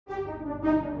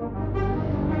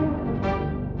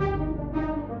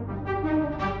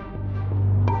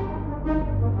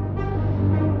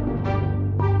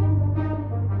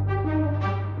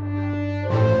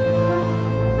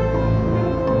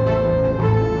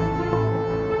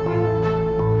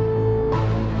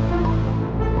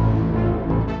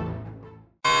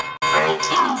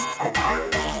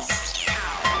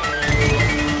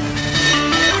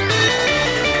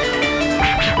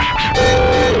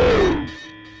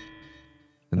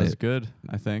That's good,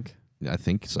 I think. I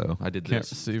think so. I did Can't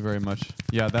this. see very much.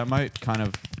 Yeah, that might kind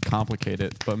of complicate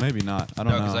it, but maybe not. I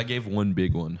don't know. because I gave one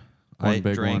big one. One I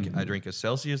big drank. one. I drank a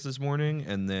Celsius this morning,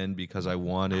 and then because I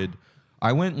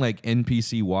I went like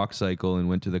NPC walk cycle and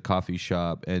went to the coffee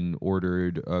shop and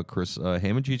ordered a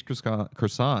ham and cheese croissant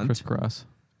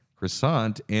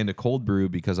and a cold brew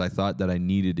because I thought that I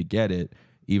needed to get it,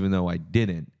 even though I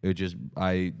didn't.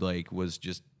 I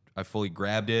fully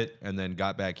grabbed it and then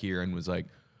got back here and was like,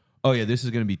 oh yeah, this is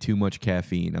going to be too much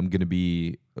caffeine.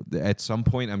 At some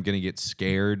point, I'm going to get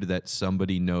scared that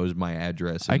somebody knows my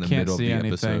address in the middle of the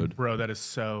episode. Bro, that is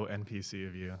so NPC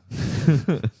of you.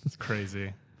 It's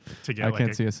crazy to get I like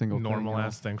can't see a single normal thing,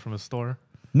 ass thing from a store.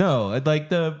 No,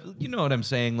 you know what I'm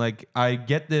saying? Like, I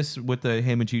get this with the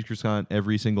ham and cheese croissant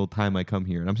every single time I come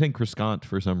here. And I'm saying croissant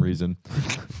for some reason.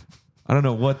 I don't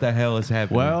know what the hell is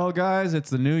happening. Well, guys, it's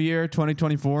the new year,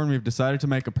 2024, and we've decided to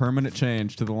make a permanent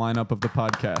change to the lineup of the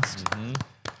podcast. Mm-hmm.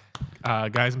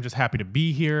 Guys, I'm just happy to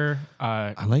be here.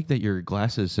 I like that your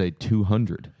glasses say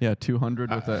 200. Yeah, 200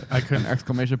 with an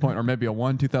exclamation point, or maybe a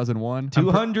 1, 2001.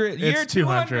 200. Year It's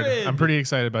 200. I'm pretty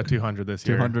excited about 200 this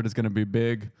year. 200 is going to be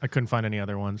big. I couldn't find any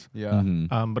other ones. Yeah.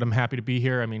 Mm-hmm. But I'm happy to be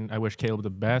here. I mean, I wish Caleb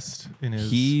the best in his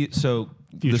The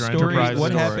future story. enterprise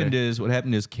What story.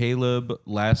 happened is Caleb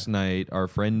last night. Our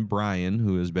friend Brian,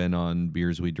 who has been on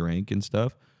Beers We Drank and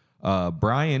stuff.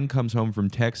 Brian comes home from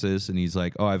Texas and he's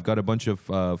like, "Oh, I've got a bunch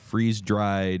of freeze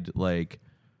dried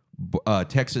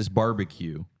Texas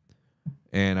barbecue,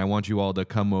 and I want you all to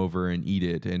come over and eat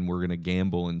it, and we're gonna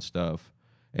gamble and stuff."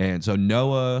 And so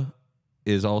Noah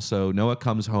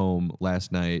comes home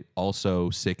last night,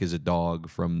 also sick as a dog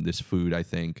from this food. I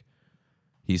think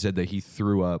he said that he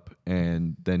threw up,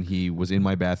 and then he was in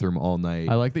my bathroom all night.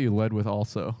 I like that you led with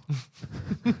also.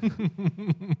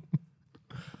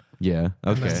 Yeah.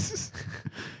 Okay.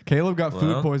 Caleb got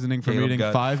food poisoning from Caleb eating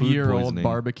got 5-year-old poisoning.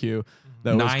 barbecue.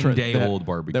 That 9-day-old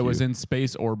barbecue. That was in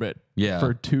space orbit Yeah.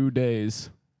 for 2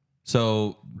 days.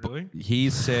 So Really?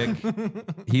 he's sick.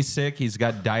 He's sick. He's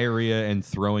got diarrhea and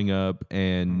throwing up.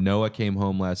 And Noah came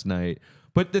home last night.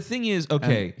 But the thing is,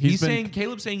 okay, And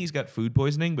Caleb's saying he's got food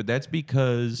poisoning, but that's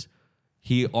because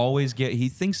he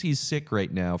thinks he's sick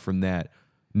right now from that.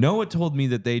 Noah told me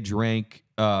that they drank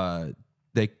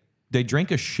they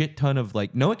drank a shit ton of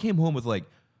Noah came home with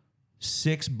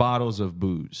 6 bottles of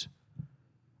booze.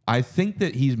 I think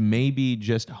that he's maybe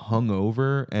just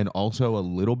hungover and also a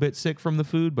little bit sick from the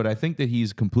food, but I think that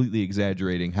he's completely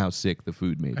exaggerating how sick the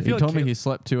food made him. He told me he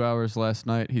slept 2 hours last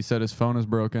night. He said his phone is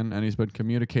broken and he's been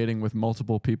communicating with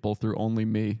multiple people through only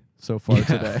me so far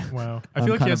today. Wow. I've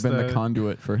kind of been the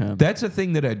conduit for him. That's a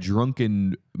thing that a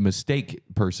drunken mistake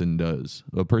person does.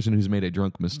 A person who's made a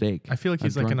drunk mistake. I feel like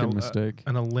he's A like drunken mistake.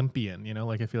 an Olympian, you know?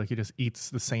 Like I feel like he just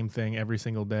eats the same thing every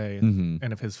single day.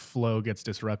 And if his flow gets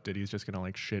disrupted, he's just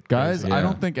going to shit. Guys, crazy. I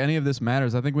don't think any of this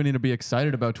matters. I think we need to be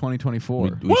excited about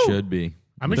 2024. We should be.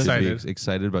 I'm We should be excited.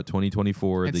 excited about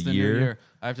 2024, It's the new year.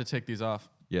 I have to take these off.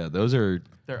 Yeah, those are.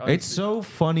 They're It's so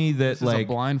funny that This is a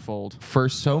blindfold. for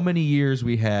so many years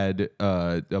we had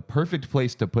a perfect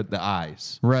place to put the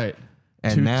eyes. Right.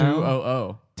 And now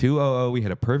 200. 200, we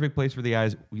had a perfect place for the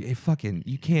eyes.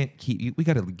 You can't keep. We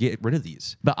got to get rid of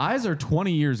these. The eyes are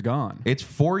 20 years gone. It's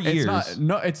 4 years. It's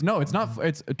not. It's not.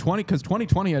 It's 20 because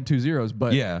 2020 had 2 zeros,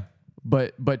 but Yeah.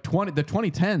 but the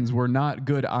 2010s were not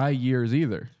good eye years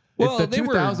either. Well, it's the they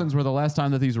were- 2000s were the last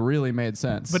time that these really made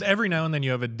sense. But every now and then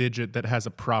you have a digit that has a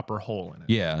proper hole in it.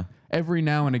 Yeah. every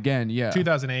now and again, yeah.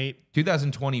 2008.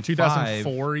 2025.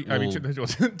 2004. I mean,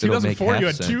 make 2004, you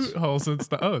half had 2 sense. holes. It's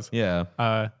the O's. Yeah.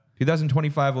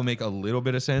 2025 will make a little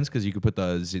bit of sense because you could put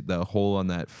the hole on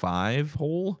that 5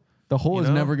 hole. The hole You is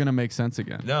know? never going to make sense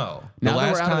again. No. Now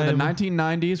that we're out of the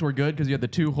 1990s, we're good because you had the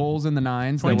 2 holes in the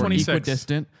 9s that were 2026.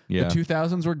 equidistant. Yeah. The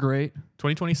 2000s were great.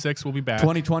 2026 will be back.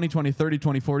 2020, 2030,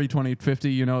 2040,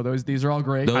 2050, you know, these are all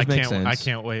great. Those I make can't. sense. I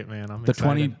can't wait, man. I'm The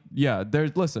excited. 20, yeah,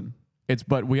 there's, listen,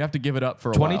 but we have to give it up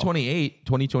for a while.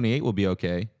 2028 will be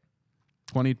okay.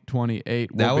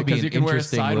 2028. That would be because an you can wear it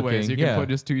interesting sideways. looking- You can yeah.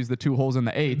 just use the 2 holes in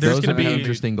the 8. There's Those gonna would be be-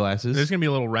 interesting glasses. There's going to be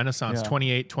a little renaissance. Yeah.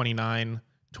 28, 29,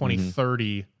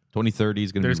 2030. 2030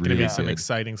 is going to There's be going to really be some good.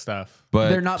 exciting stuff. But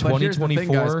They're not. But here's the thing,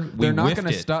 2024, guys. we They're not whiffed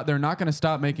going to it. stop. They're not going to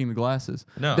stop making the glasses.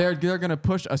 No. They're going to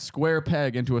push a square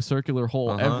peg into a circular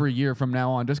hole every year from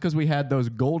now on, just because we had those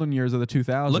golden years of the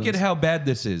 2000s. Look at how bad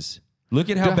this is. Look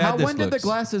at how bad this when did the looks.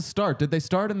 glasses start? Did they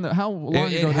start in the how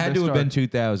long It ago? had did to they have been start?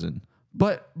 2000.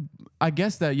 But I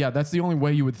guess that's the only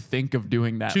way you would think of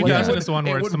doing that. 2000 it is the one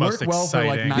where would it's the most work well for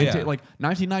exciting. like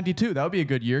 1992. That would be a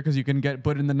good year because you can get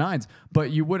put in the nines.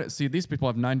 But you wouldn't see these people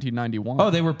have 1991. Oh,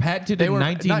 they were patented in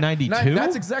 1992.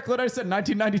 That's exactly what I said.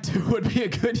 1992 would be a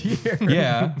good year.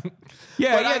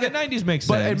 Yeah, But the 90s makes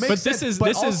but it sense. makes But this sense. is But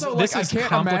this is also, this like, I is can't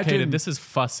complicated. imagine- This is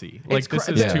fussy. Like It's this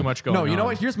cra- is Yeah. too much going on. No, you know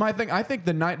what? Here's my thing. I think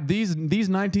these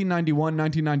 1991,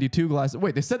 1992 glasses.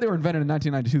 Wait, they said they were invented in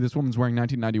 1992. This woman's wearing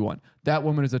 1991. That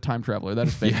woman is a time traveler. That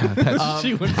is fake. yeah, that's,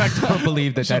 She went back I don't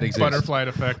believe that exists. butterfly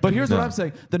effect. But here's No. what I'm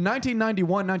saying: the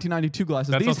 1991, 1992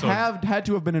 glasses. That's These also- have had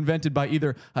to have been invented by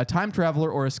either a time traveler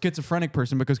or a schizophrenic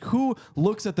person. Because who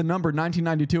looks at the number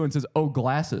 1992 and says, "Oh,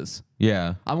 glasses"?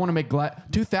 Yeah. I want to make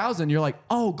 2000. You're like,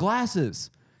 "Oh, glasses."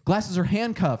 Glasses or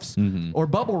handcuffs or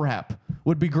bubble wrap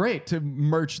would be great to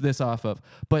merch this off of.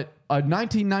 But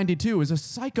 1992 is a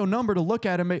psycho number to look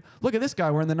at and make. Look at this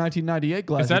guy wearing the 1998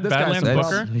 glasses. that This guy's Badlands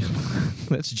some Booker? bum-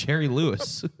 That's Jerry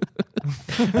Lewis.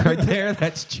 Right there,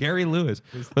 that's Jerry Lewis.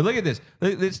 But look at this.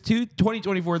 This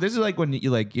 2024. This is like when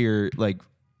you're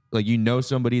you know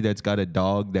somebody that's got a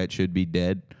dog that should be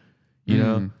dead. You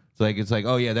know? It's like,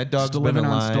 oh yeah, that dog's Still been living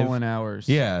on alive. stolen hours.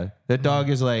 Yeah. That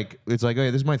dog is like, it's like, oh yeah,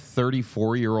 this is my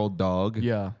 34-year-old dog.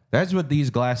 Yeah. That's what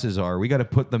these glasses are. We got to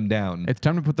put them down. It's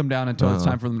time to put them down until it's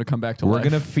time for them to come back to We're life.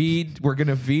 gonna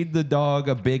feed the dog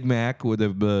a Big Mac with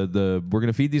we're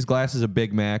gonna feed these glasses a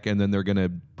Big Mac, and then they're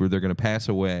gonna pass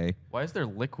away. Why is there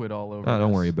liquid all over? Oh, don't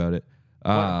this? worry about it.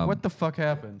 What the fuck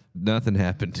happened? Nothing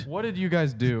happened. What did you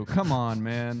guys do? Come on,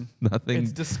 man. Nothing.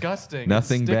 It's disgusting.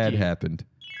 Nothing It's bad sticky. happened.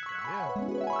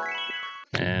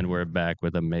 And we're back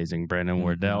with amazing Brandon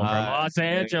Wardell from Los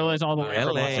Angeles, all the way from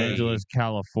LA. Los Angeles,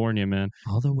 California, man.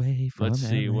 All the way from Let's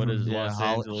see, what is Los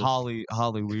Angeles?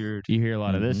 Holly weird. You hear a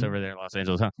lot of this over there in Los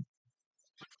Angeles, huh?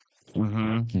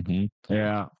 Mm-hmm.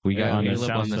 Yeah. We got On the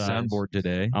Caleb on the south side. soundboard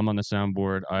today. I'm on the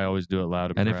soundboard. I always do it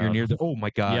loud and And if you're proud. near the oh my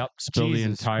god. Yep, spill the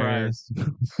Jesus entire- Christ.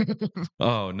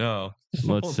 Oh no.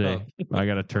 Let's see. I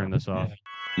got to turn this off.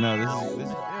 No, this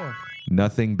is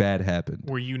Nothing bad happened.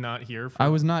 Were you not here? For I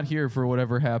was not here for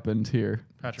whatever happened here.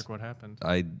 Patrick. What happened?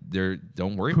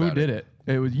 Don't worry Who about did it.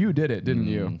 it? It was you did it, didn't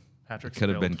you? Patrick Could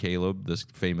have been spilled. Caleb, this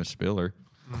famous spiller.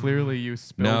 Clearly, you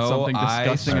spilled No, something I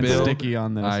disgusting and spilled- sticky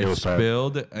on this. I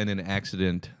spilled in an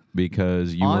accident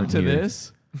because you weren't Onto here.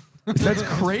 this? That's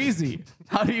crazy.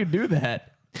 How do you do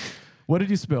that? What did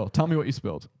you spill? Tell me what you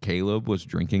spilled. Caleb was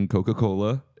drinking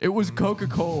Coca-Cola, It was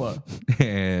Coca-Cola.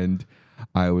 and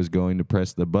I was going to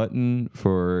press the button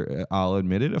for, I'll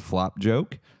admit it, a flop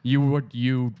joke. You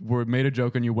were made a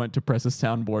joke and you went to press a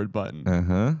soundboard button.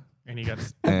 Uh-huh. And he got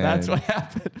That's And what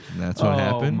happened. That's what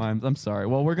happened. I'm sorry.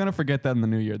 Well, we're gonna forget that in the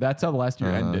new year. That's how the last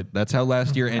year ended. That's how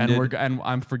last year ended. And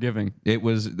I'm forgiving. That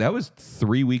was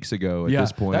 3 weeks ago at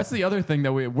this point. That's the other thing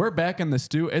that we're back in the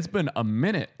stew. It's been a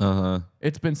minute.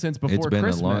 It's been since before It's been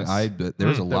Christmas. a long.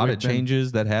 There's a That lot we've of been-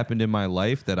 changes that happened in my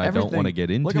life that I don't Everything. want to get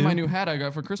into. Look at my new hat I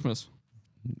got for Christmas.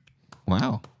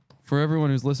 Wow. For everyone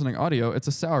who's listening audio, it's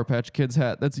a Sour Patch Kids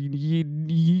hat. That's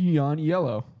neon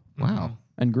yellow Wow.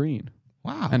 and green,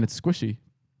 Wow. and it's squishy.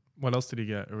 What else did he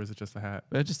get, or was it just a hat?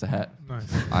 It's just a hat. Nice.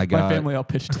 I got. My family all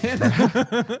pitched in.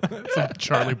 Some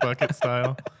Charlie Bucket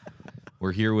style.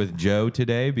 We're here with Joe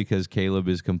today because Caleb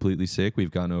is completely sick.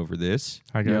 We've gone over this.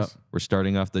 I guess. We're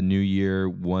starting off the new year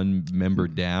one member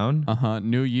down,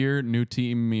 New year, new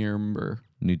team member.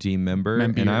 new team member.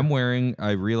 Member. And I'm wearing,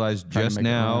 I realized Trying to just make it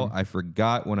now, rhyme. I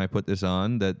forgot when I put this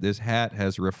on that this hat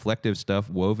has reflective stuff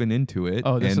woven into it.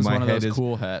 Oh, this and is my one of head those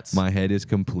cool hats. My head is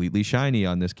completely shiny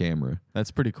on this camera. That's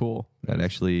pretty cool. That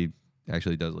actually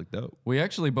does look dope. We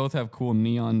actually both have cool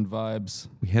neon vibes.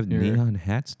 We have Here. neon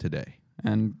hats today.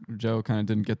 And Joe kind of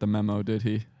didn't get the memo, did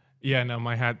he? Yeah, no,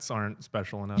 my hats aren't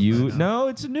special enough. You right now. no,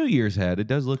 it's a New Year's hat. It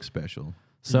does look special.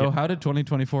 So Yeah. how did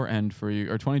 2024 end for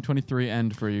you, or 2023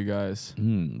 end for you guys?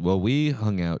 Well, we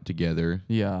hung out together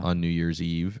Yeah. on New Year's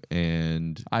Eve,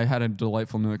 and I had a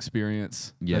delightful new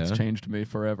experience that's Yeah? changed me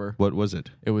forever. what was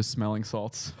it? It was smelling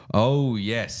salts. Oh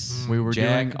yes, We were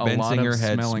Jack doing a lot of Bensinger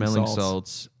had smelling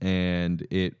salts, and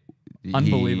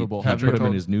Unbelievable. He put Patrick them in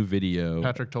told- his new video.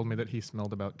 Patrick told me that he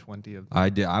smelled about 20 of them. I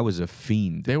did. I was a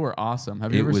fiend. They were awesome.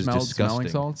 Have you It ever was smelled smelling disgusting.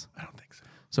 salts? I don't think so.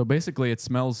 So basically, it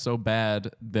smells so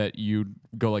bad that you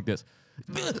go like this.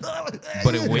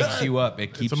 But it wakes you up.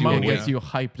 It keeps you ammonia. It awake. gets you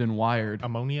hyped and wired.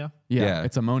 Ammonia? Yeah, Yeah.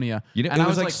 it's ammonia. You know, And it I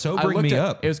was like I sobering looked me at-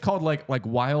 up. It was called like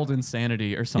Wild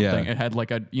Insanity or something. Yeah. It had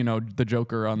like a the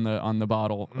Joker on the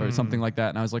bottle or something like that.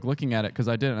 And I was like looking at it because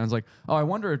I did, and I was like, oh, I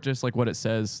wonder if just like what it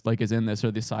says like is in this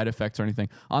or the side effects or anything.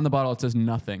 On the bottle it says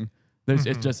nothing. There's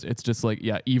it's just like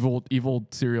evil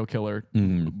serial killer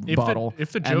bottle.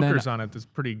 If the And then- Joker's on it, there's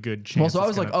pretty good chance. well, so I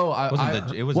it's was like,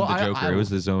 gonna- It wasn't the Joker. It was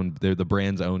his own. They're the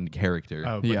brand's own character.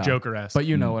 oh, but Joker-esque. But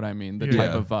you know what I mean, the Yeah.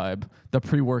 type of vibe, the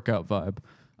pre-workout vibe.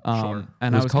 Sure.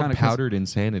 And It I was was called kind of Powdered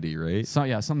Insanity, right?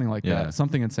 something like Yeah. that,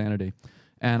 something insanity.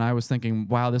 And I was thinking,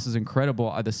 wow, this is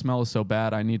incredible. The smell is so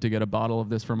bad. I need to get a bottle of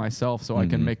this for myself so I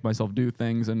can make myself do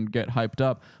things and get hyped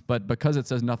up. But because it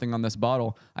says nothing on this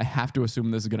bottle, I have to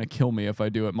assume this is going to kill me if I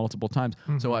do it multiple times.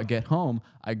 So I get home,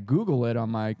 I Google it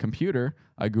on my computer.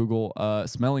 I Google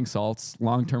smelling salts,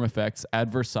 long-term effects,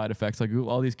 adverse side effects. I Google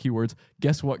all these keywords.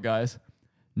 Guess what, guys?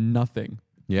 Nothing.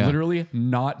 Yeah. Literally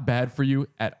not bad for you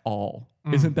at all.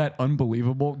 Isn't that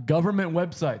unbelievable? Government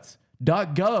websites.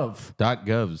 .gov.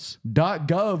 .govs.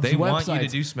 .gov's They want you to websites,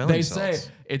 do smelling they salts.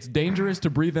 say it's dangerous to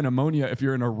breathe in ammonia if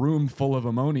you're in a room full of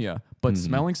ammonia. But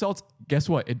smelling salts, guess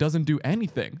what? It doesn't do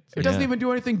anything. It doesn't Yeah. even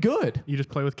do anything good. you just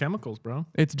play with chemicals, bro.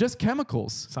 It's just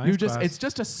chemicals. Science class. It's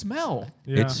just a smell.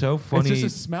 Yeah. It's so funny. It's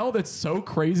just a smell that's so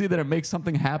crazy that it makes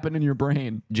something happen in your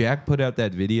brain. Jack put out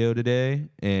that video today,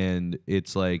 and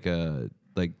it's like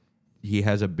he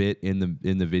has a bit in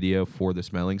the video for the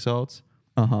smelling salts.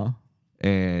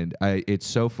 And it's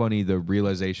so funny, the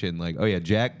realization, like, oh yeah,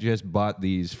 Jack just bought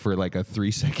these for like a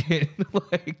 3-second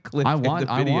like clip. I in want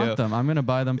the video. them. I'm gonna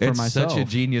buy them for It's myself. such a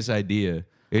genius idea.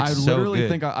 It's I so literally good.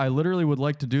 think I literally would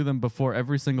like to do them before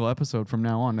every single episode from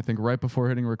now on. I think right before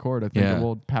hitting record, I think Yeah. it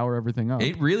will power everything up.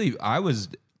 It really.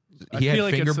 He had feel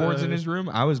like it's fingerboards a- in his room.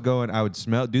 I was going. I would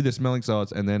do the smelling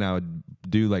salts, and then I would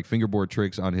do like fingerboard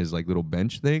tricks on his like little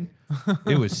bench thing.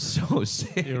 It was so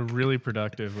sick, You're really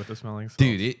productive with the smelling salts.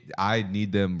 dude. I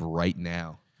need them right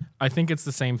now. I think it's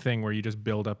the same thing where you just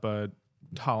build up a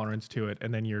tolerance to it,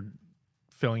 and then you're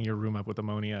filling your room up with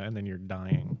ammonia, and then you're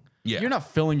dying. Yeah, You're not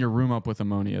filling your room up with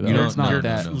ammonia though. You don't- It's not no,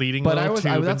 that. no. Leading But the little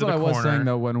tube that's into what I the was corner. saying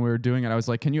though when we were doing it. I was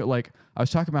like, can you like? I was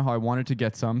talking about how I wanted to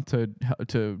get some to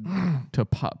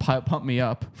pump me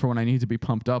up for when I need to be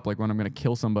pumped up, like when I'm gonna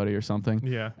kill somebody or something.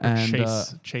 Yeah, or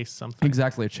And chase something.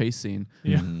 exactly a chase scene.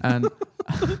 Yeah. And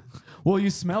well, you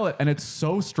smell it, and it's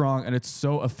so strong, and it's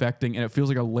so affecting, and it feels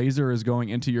like a laser is going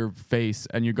into your face,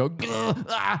 and you go,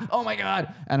 oh my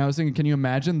god! And I was thinking, can you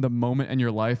imagine the moment in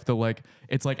your life,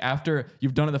 it's like after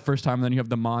you've done it the first time, and then you have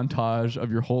the montage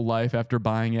of your whole life after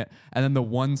buying it, and then the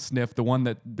one sniff, the one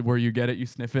that where you get it, you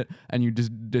sniff it, and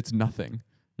it's nothing.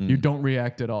 You don't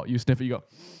react at all. You sniff it, you go,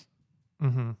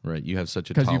 right. You have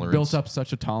such a because tolerance. you built up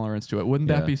such a tolerance to it. Wouldn't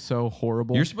Yeah. that be so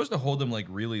horrible? You're supposed to hold them like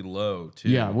really low too.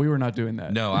 Yeah, we were not doing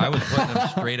that. No, I was putting them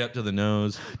straight up to the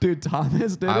nose. Dude,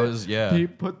 Thomas did it. Yeah. He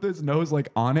put his nose like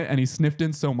on it and he sniffed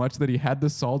in so much that he had the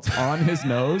salts on his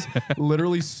nose.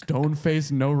 Literally stone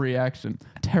face, no reaction.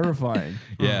 Terrifying.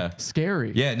 Yeah.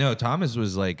 Scary. Yeah, no, Thomas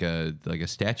was like a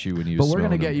statue when he was But we're gonna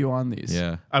smelling get them. you on these.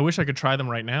 Yeah. I wish I could try them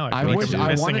right now. I feel like wish I'm I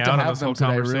missing wanted to out on have this them whole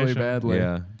today really conversation. badly.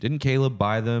 Yeah. Didn't Caleb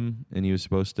buy them and he was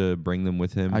supposed to bring them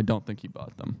with him? I don't think he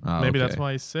bought them. Oh, Maybe okay. that's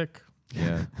why he's sick.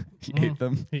 Yeah. He ate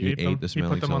them. He, He ate ate them. the He put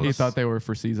smelling them on He the. thought they were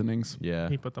for seasonings. Yeah.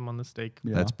 He put them on the steak.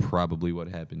 Yeah. That's probably what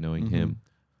happened knowing him.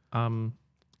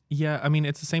 Yeah, I mean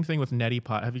it's the same thing with neti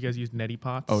pot. Have you guys used neti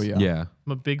pots? Oh yeah. Yeah.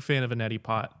 I'm a big fan of a neti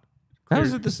pot. How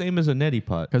is it the same as a neti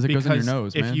pot? Because it goes in your Because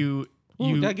nose, if man. you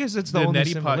Well, I guess it's the only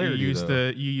neti pot, you similarity, use though.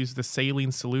 you use the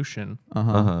saline solution,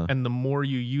 Uh-huh. and the more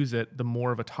you use it, the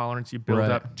more of a tolerance you build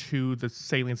Right. up to the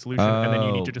saline solution, and then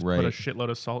you need to just put a right. shitload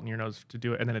of salt in your nose to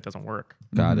do it, and then it doesn't work.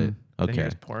 Got it. Then you're Okay.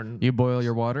 just pouring. you boil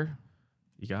your water?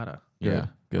 You gotta. Yeah.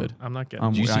 Good. I'm not getting.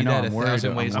 Um, Did you I see know, that I'm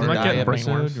 1,000 worried. Ways I'm to not Die getting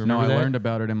brainwashed. episode? No, Remember I that? learned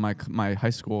about it in my high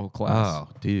school class. Oh,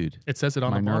 dude. it says it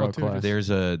on my the neuro bottle too. class.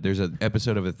 Just- There's an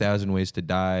episode of 1,000 Ways to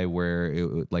Die where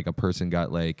like a person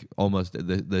got like almost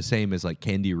the same as like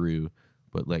Candy-Roo,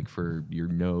 but like for your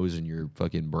nose and your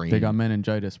fucking brain. They got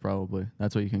meningitis probably.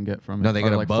 That's what you can get from it. No, they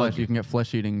got Or a like bug. Flesh, you can get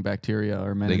flesh-eating bacteria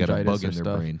or They meningitis got a bug or in their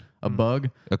stuff. brain. A bug?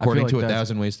 According I feel to like that's-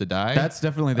 1,000 Ways to Die. That's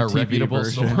definitely the a TV reputable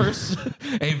version. source.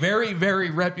 A very,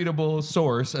 very reputable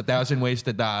source, 1,000 Ways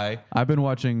to Die. I've been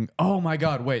watching. Oh my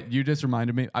God! Wait, you just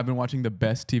reminded me. I've been watching the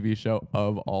best TV show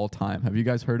of all time. Have you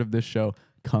guys heard of this show,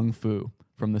 Kung Fu,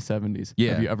 from the 70s?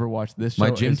 Yeah. Have you ever watched this show?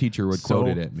 My gym It's teacher would so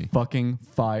quote it at me. Fucking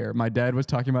fire! My dad was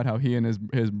talking about how he and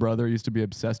his brother used to be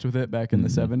obsessed with it back in the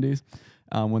 70s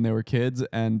when they were kids,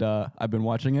 and I've been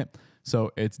watching it.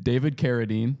 So it's David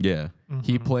Carradine. Yeah.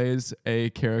 He plays a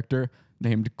character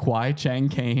named Kwai Chang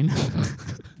Kane.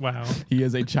 wow. He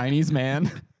is a Chinese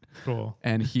man, Cool.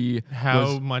 and he How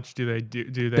was- much do they do?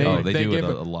 Do They- they? Oh, they do it give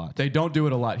a lot. They don't do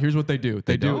it a lot. Here's what they do.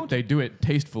 They don't? do it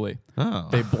tastefully. Oh.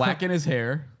 They blacken his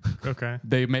hair. Okay.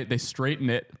 They straighten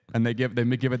it and they give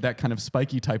it that kind of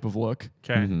spiky type of look.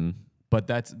 Okay. Mm-hmm. but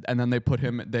and then they put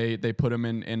him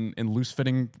in loose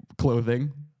fitting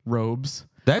clothing, robes.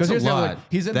 That's 'Cause a here's the other lot. thing.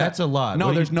 He's in That's that- a lot. No,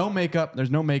 What do there's you- no makeup. There's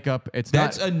no makeup.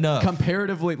 That's enough.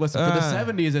 Comparatively, listen, for the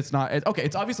 70s, it's not okay.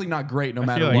 It's obviously not great no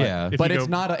matter feel like what. Yeah. if But you it's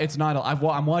go-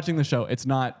 not. I'm watching the show. It's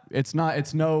no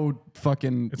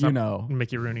fucking. It's you not know.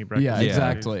 Mickey Rooney breakfast. Yeah, Yeah.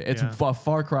 exactly. It's Yeah. a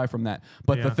far cry from that.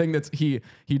 But the Yeah. thing that's he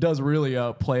does really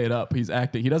play it up. He's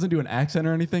acting. He doesn't do an accent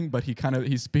or anything, but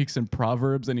he speaks in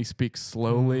proverbs and he speaks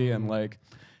slowly and like.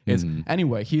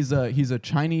 Anyway, he's a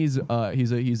Chinese.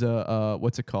 He's a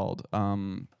what's it called?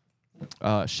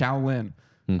 Shaolin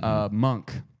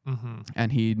monk,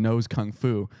 and he knows kung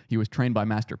fu. He was trained by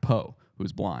Master Po,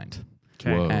 who's blind.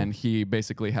 Okay. Whoa. And he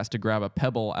basically has to grab a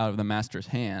pebble out of the master's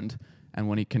hand, and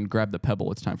when he can grab the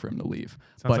pebble, it's time for him to leave.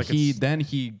 Sounds But like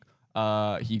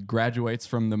he graduates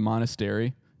from the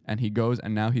monastery, and he goes,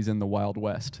 and now he's in the Wild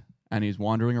West, and he's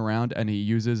wandering around, and he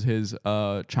uses his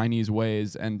Chinese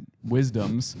ways and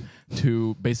wisdoms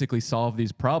to basically solve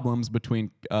these problems between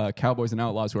cowboys and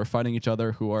outlaws who are fighting each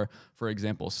other, who are, for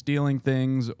example, stealing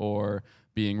things or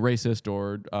being racist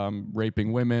or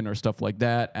raping women or stuff like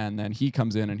that. And then he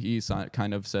comes in and he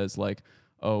kind of says like,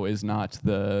 oh, is not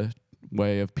the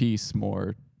way of peace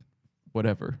more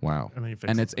whatever. Wow. And then you fix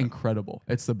And it. it's incredible.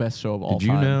 It's the best show of all Did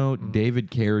time. you know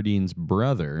David Carradine's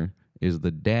brother is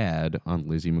the dad on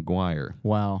Lizzie McGuire?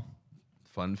 Wow.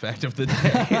 Fun fact of the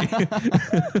day.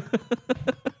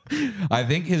 I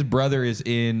think his brother is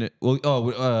in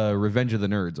Revenge of the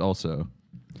Nerds also.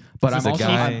 But Is I'm this The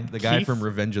also Keith? guy, the guy Keith? from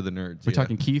Revenge of the Nerds. we're yeah.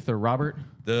 talking Keith or Robert.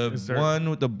 The Is there- one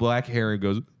with the black hair and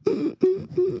goes.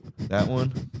 That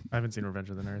one. I haven't seen Revenge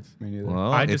of the Nerds. Me neither.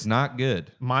 Well, I it's just- not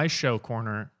good. My show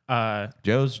corner.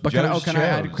 Joe's. But Joe's can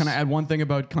I add one thing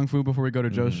about Kung Fu before we go to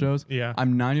Joe's shows? Yeah.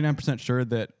 I'm 99% sure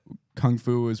that Kung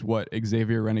Fu is what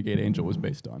Xavier Renegade Angel was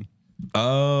based on.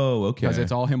 Oh, okay. Because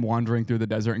it's all him wandering through the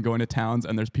desert and going to towns,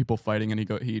 and there's people fighting, and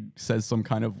he says some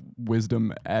kind of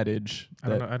wisdom adage. I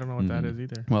don't know what that is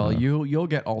either. Well, you'll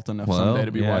get alt enough someday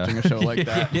to be yeah. watching a show like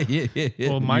that.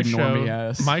 Well, my You normie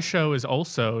ass. show is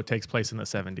also takes place in the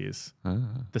 70s,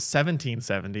 the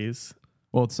 1770s.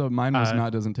 Well, so mine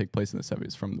doesn't take place in the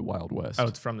 70s. From the Wild West. Oh,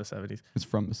 it's from the 70s. It's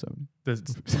from the 70s. The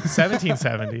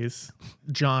 1770s.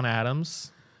 John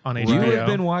Adams on You HBO. have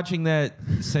been watching that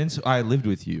since I lived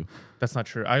with you. That's not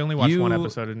true. I only watched one You-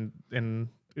 episode in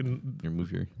Here, move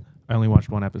here. I only watched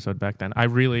one episode back then. I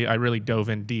really dove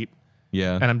in deep,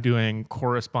 Yeah. and I'm doing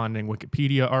corresponding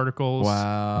Wikipedia articles.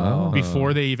 Wow. Oh.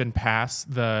 Before they even pass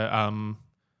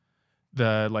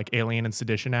the like Alien and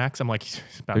Sedition Acts, I'm like,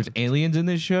 about There's aliens in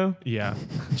this show? yeah.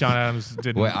 John Adams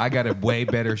didn't. Well, I got a way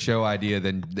better show idea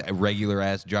than regular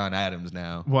ass John Adams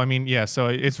now. Well, I mean, yeah. So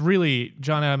it's really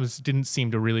John Adams didn't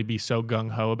seem to really be so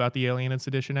gung ho about the Alien and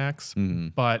Sedition Acts,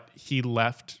 but he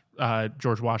left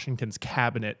George Washington's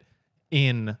cabinet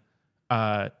in.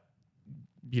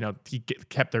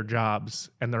 Kept their jobs,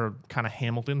 and they're kind of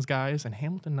Hamilton's guys, and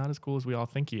Hamilton not as cool as we all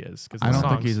think he is. Because I don't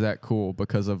think he's that cool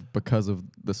because of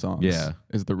the songs. Yeah.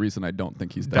 Is the reason I don't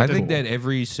think he's that I cool. think that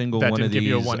every single That one of didn't give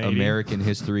you a these 180? American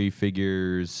history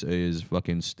figures is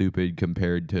fucking stupid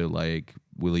compared to like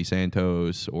Willie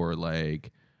Santos or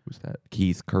like Who's that?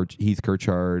 Heath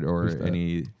Kirchard or Who's that?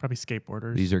 any. probably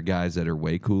skateboarders. These are guys that are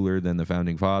way cooler than the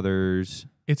founding fathers.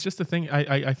 It's just the thing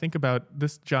I think about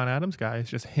this John Adams guy. It's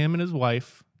just him and his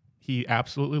wife. He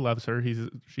absolutely loves her.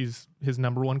 She's his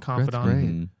number one confidant, great.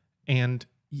 Mhm. and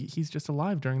he's just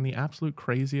alive during the absolute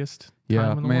craziest Yeah,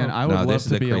 time in the man, world. I would No, love this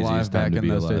is to the be alive craziest time back to in be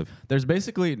those days.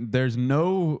 alive. There's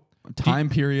no time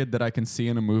period that I can see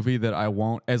in a movie that I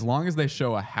won't, as long as they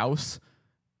show a house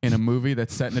in a movie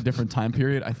that's set in a different time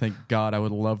period. I think, God, I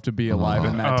would love to be alive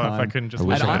in that Oh, time. if I couldn't just I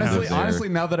wish And watch I it. could live there. honestly,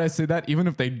 now that I see that, even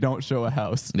if they don't show a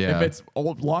house, Yeah. if it's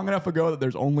long enough ago that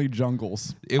there's only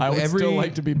jungles, If I would every- still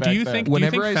like to be back do you then. think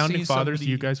Whenever I founding see fathers somebody-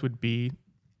 you guys would be?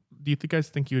 Do you guys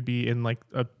think you would be in like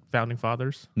a founding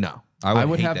fathers? No, I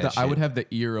would hate have that I would shit. have the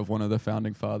ear of one of the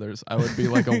founding fathers. I would be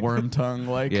like a worm tongue,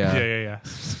 like Yeah. Yeah.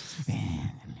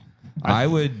 I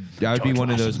would be one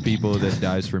of those people that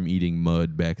dies from eating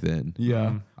mud back then.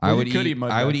 yeah. I Well, would you could eat.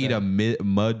 mud I would back eat then. a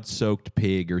mud-soaked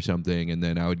pig or something, and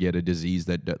then I would get a disease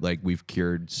that like we've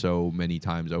cured so many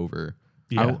times over.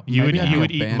 Yeah, you would maybe I'd you would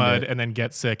be a eat bandit. mud and then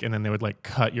get sick, and then they would like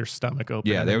cut your stomach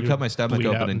open. Yeah, and they then would you cut my stomach bleed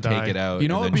out open and die. take it out, You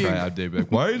know and what'd then be- try out. They'd be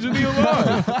like, "Why isn't he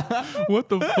alive? What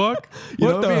the fuck? You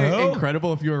know, What it'd the be hell?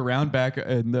 incredible if you were around back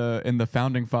in the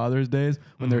founding fathers days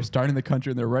when they're starting the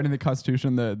country and they're writing the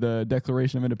Constitution, the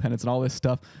Declaration of Independence, and all this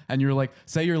stuff. And you're like,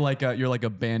 say you're like a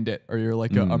bandit or you're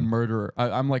like a murderer.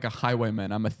 I'm like a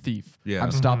highwayman. I'm a thief. Yeah.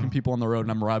 I'm stopping people on the road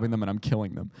and I'm robbing them and I'm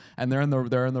killing them. And they're in the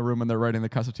room and they're writing the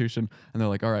Constitution and they're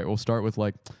like, all right, we'll start with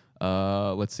like.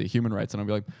 let's see, human rights. And I'll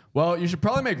be like, well, you should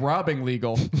probably make robbing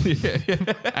legal.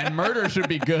 And murder should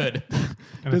be good.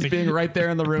 Just being right there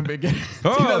in the room.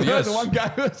 Oh, the one guy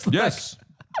who's like, Yes.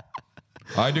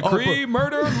 I decree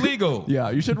murder legal. yeah,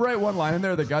 you should write one line in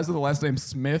there. The guys with the last name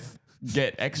Smith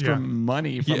get extra Yeah.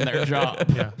 money from their job.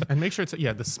 Yeah, and make sure it's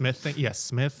the Smith thing. Yeah,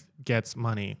 Smith gets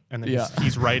money, and then Yeah.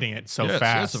 he's writing it so Yes,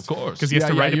 fast. yes, of course. because he has Yeah,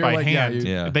 to yeah, write it you're by like, yeah, hand.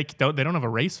 you- They don't have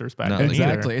erasers back No, then.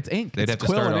 Exactly. Either. It's ink. They'd It's have to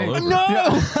quill start and all ink. over.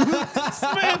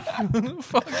 No,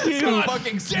 fuck you.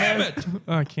 Fucking Damn it.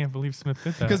 Oh, I can't believe Smith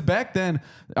did that. Because back then,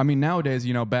 I mean, nowadays,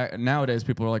 nowadays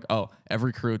people are like, oh,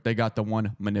 every crew, they got the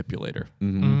one manipulator.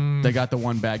 They got the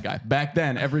one bad guy. Back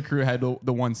then, every crew had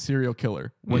the one serial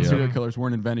killer. When Yeah. serial killers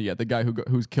weren't invented yet. The guy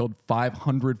who's killed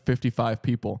 555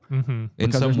 people. In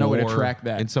Because some there's no way to war- track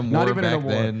that. In some Not war even in a back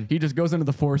war. then. He just goes into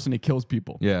the forest and he kills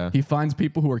people. Yeah. He finds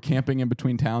people who are camping in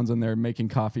between towns and they're making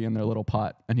coffee in their little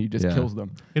pot and he just Yeah. kills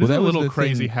them. It Well, is that a was little the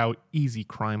crazy thing- how easy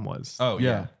crime was. Oh Yeah.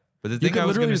 yeah. But the You thing could I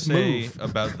was literally going to just say move.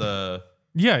 about the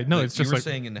Yeah, no, like, it's you just were like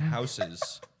saying in the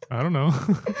houses. I don't know.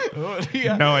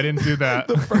 Yeah. No, I didn't do that.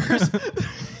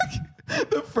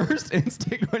 The first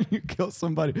instinct when you kill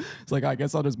somebody, it's like, I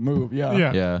guess I'll just move. Yeah.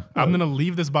 Yeah. Yeah. I'm gonna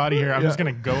leave this body here. I'm just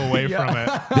gonna go away from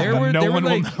it. No one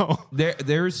will know.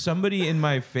 There's somebody in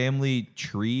my family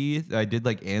tree. I did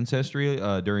like ancestry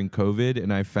during COVID,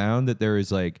 and I found that there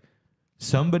is like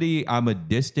somebody I'm a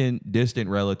distant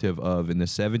relative of in the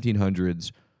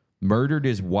 1700s murdered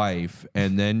his wife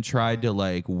and then tried to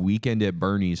like Weekend at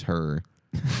Bernie's her.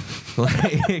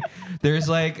 Like, there's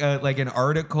like an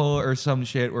article or some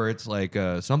shit where it's like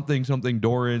something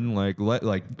Doran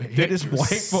hit his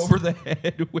wife over the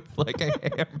head with like a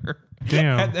hammer.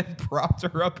 Damn. And then propped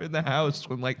her up in the house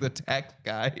when like the tax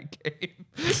guy came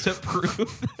to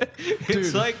prove that.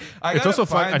 It's like I It's gotta also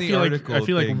fun. find I the feel like article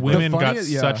thing. women The got funniest-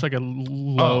 yeah. such like a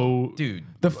low Oh, dude.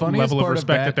 The funniest level of part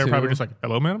respect that they're probably too- just like,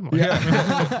 "Hello, ma'am."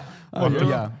 Yeah.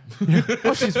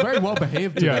 Oh, she's very well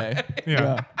behaved today.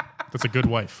 Yeah. That's a good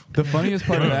wife. The funniest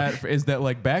part of that is that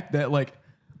like back that like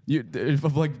you if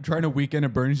like trying to Weekend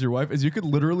at Bernie's your wife is you could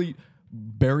literally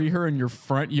bury her in your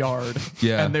front yard.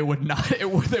 Yeah. And they would not.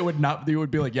 They would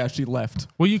be like, yeah, she left.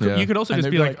 Well, you could Yeah. you could also And just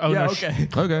they'd be like, "Oh yeah, no, okay.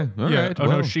 Okay. All yeah, right. oh no,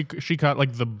 well, she caught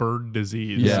like the bird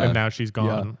disease, Yeah. and now she's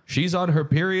gone." she's on her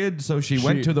period, so she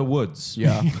went to the woods.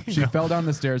 Yeah. She fell down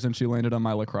the stairs and she landed on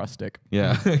my lacrosse stick.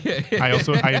 Yeah. I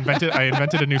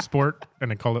invented a new sport,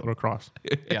 and I called it lacrosse.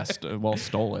 Yeah.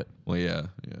 Stole it Well, yeah.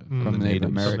 from the Native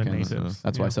Americans. natives.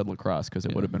 That's why I said lacrosse because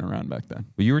it would have been around back then.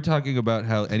 But you were talking about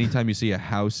how anytime you see a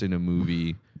house in a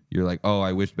movie, you're like, oh,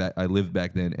 I wish I lived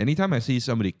back then. Anytime I see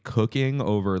somebody cooking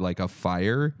over like a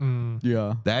fire,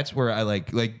 Yeah. that's where I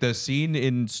like the scene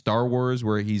in Star Wars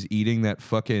where he's eating that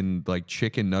fucking like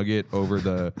chicken nugget over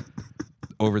the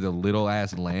little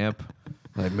ass lamp.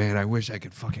 Like, man, I wish I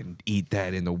could fucking eat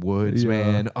that in the woods, Yeah.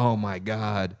 man. Oh my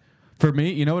God. For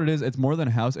me, you know what it is? It's more than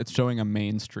a house. It's showing a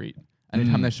main street.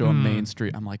 Anytime they show a main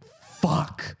street, I'm like,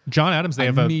 fuck. John Adams, they I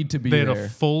have a need to be they had there. a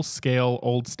full scale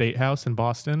old state house in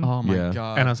Boston, Oh my Yeah.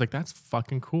 god. and I was like, "That's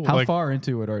fucking cool." How Like, far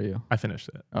into it are you? I finished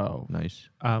it. Oh. Nice.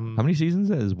 How How many seasons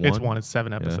is one? It's one. It's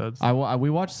 7 episodes. We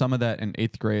watched some of that in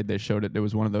 8th grade. They showed it. It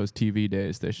was one of those TV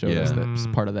days. They showed us Yeah. that was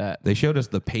part of that. They showed us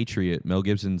The Patriot, Mel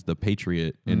Gibson's The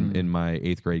Patriot in my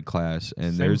 8th grade class. And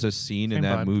Same- there's a scene in same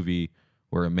that vibe. movie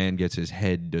where a man gets his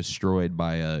head destroyed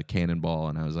by a cannonball.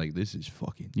 And I was like, this is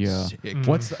fucking Yeah. sick.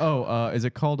 Is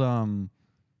it called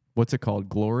what's it called?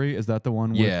 Glory? Is that the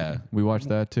one? With, Yeah. We watched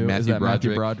that too. Is that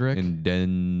Matthew Broderick?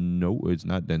 And no, it's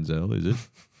not Denzel, is it?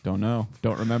 Don't know.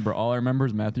 Don't remember. All I remember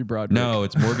is Matthew Broderick. No,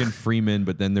 it's Morgan Freeman,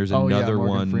 but then there's Oh, yeah, another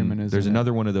Morgan one. Freeman is There's in it.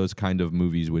 another one of those kind of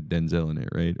movies with Denzel in it,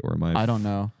 right? Or am I I don't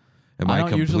know. Am I,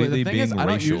 don't usually. completely The thing being is, I don't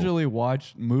racial? usually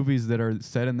watch movies that are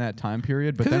set in that time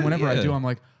period. But 'Cause then it- whenever I yeah. do, I'm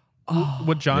like,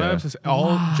 What John Yeah. Adams is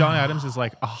John Adams is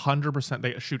like 100%.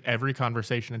 They shoot every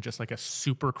conversation in just like a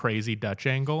super crazy Dutch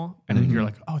angle, and then you're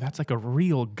like, oh, that's like a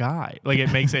real guy. Like it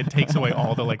takes away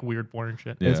all the like weird porn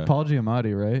shit. Yeah. it's Paul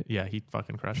Giamatti, right? Yeah, he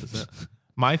fucking crushes it.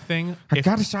 My thing,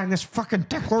 Gotta sign this fucking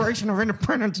Declaration of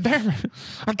Independence, damn it.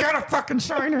 I gotta fucking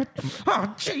sign it.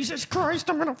 Oh, Jesus Christ,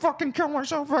 I'm gonna fucking kill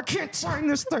myself. I can't sign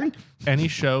this thing. any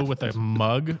show with a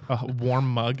mug, a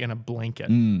warm mug, and a blanket.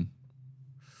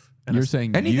 You're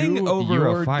saying Anything over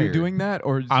a you're fire. doing that,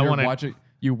 or I you're wanna- watching?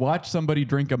 You watch somebody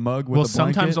drink a mug with Well, a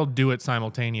blanket? sometimes I'll do it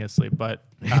simultaneously, but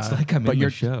It's like I'm but in the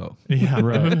you're- show. yeah,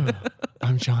 Right.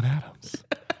 I'm John Adams.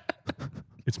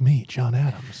 It's me, John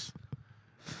Adams.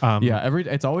 Yeah,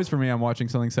 it's always for me. I'm watching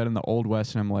something set in the Old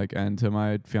West, and I'm like, and to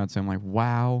my fiance, I'm like,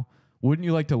 wow, wouldn't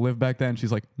you like to live back then?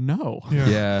 She's like, no.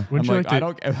 Yeah. Wouldn't I'm you like,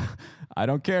 like to, I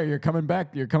don't care. You're coming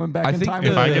back. You're coming back I in think time. if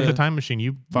with I me. get the time machine,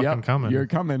 you fucking Yep, coming. You're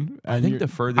coming. I and think you're- the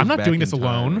furthest I'm not back doing this in time-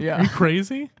 alone. Yeah. Are you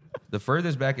crazy? The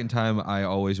furthest back in time I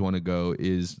always want to go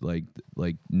is like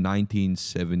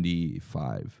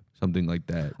 1975, something like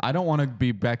that. I don't want to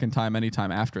be back in time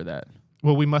anytime after that.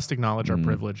 Well, we must acknowledge our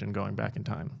privilege in going back in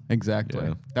time. Exactly.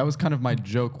 Yeah. That was kind of my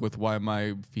joke with why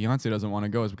my fiance doesn't want to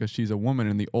go is because she's a woman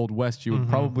in the Old West. She would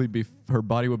probably be, her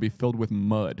body would be filled with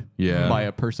mud Yeah. by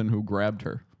a person who grabbed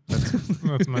her.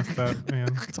 That's messed up, man.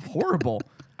 It's horrible.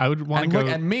 I would want And to look,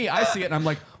 go. and me, I see it and I'm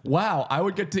like, wow, I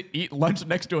would get to eat lunch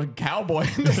next to a cowboy.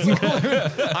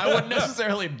 I wouldn't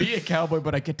necessarily be a cowboy,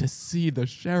 but I get to see the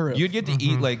sheriff. You'd get to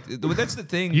eat like that's the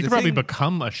thing. You the could probably thing-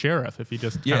 become a sheriff if you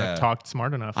just kind Yeah. of talked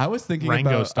smart enough. I was thinking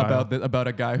Rango style. about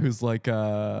a guy who's like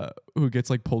who gets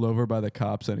like pulled over by the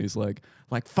cops and he's like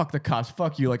fuck the cops,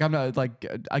 fuck you, like I'm not like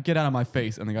I get out of my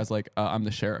face, and the guy's like I'm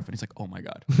the sheriff, and he's like, oh my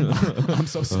god, I'm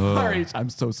so sorry, I'm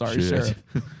so sorry, Shit. sheriff.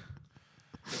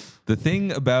 The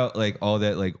thing about like all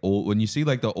that like old when you see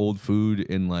like the old food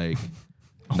in like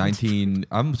 19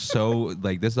 I'm so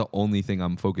like that's the only thing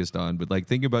I'm focused on, but like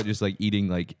think about just like eating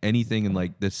like anything in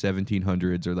like the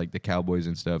 1700s or like the cowboys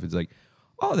and stuff. It's like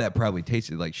all that probably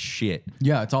tasted like shit.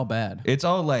 Yeah, it's all bad. It's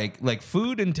all like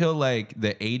food until like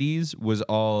the 80s was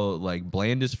all like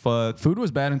bland as fuck. Food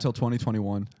was bad until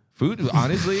 2021. Food,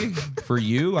 honestly, for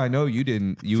you, I know you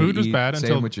didn't. You Food would was eat bad until-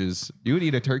 sandwiches. You would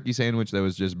eat a turkey sandwich that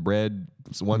was just bread,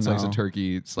 one slice of No,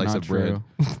 turkey, slice Not of bread.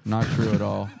 true. Not true at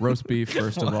all. Roast beef,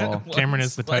 first of all. Cameron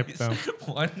is the type, slice-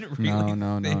 One really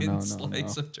no, thin no.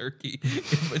 slice of turkey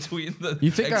in between the. You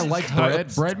think I Texas like cuts.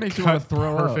 bread? Bread makes you want to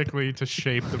throw up. perfectly to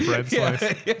shape the bread slice.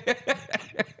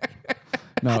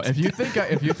 No, if you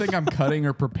think I'm cutting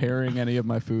or preparing any of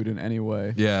my food in any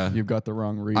way, Yeah. you've got the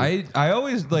wrong read. I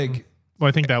always like. Well,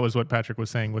 I think that was what Patrick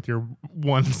was saying with your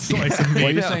one slice of meat.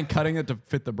 Well, you're saying cutting it to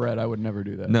fit the bread. I would never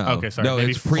do that. No. Okay, sorry, No, maybe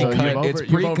it's full- pre-cut. You've It's over-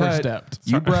 you've pre-cut. overstepped.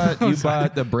 You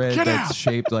bought the bread that's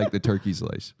shaped like the turkey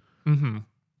slice.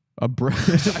 A bread.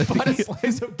 I bought a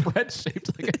slice of bread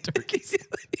shaped like a turkey.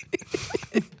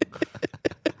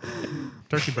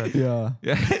 Turkey bread. Yeah.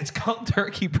 Yeah, it's called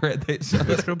turkey bread. They sell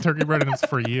It's it, called turkey bread and it's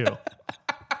for you.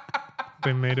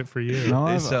 They made it for you. No,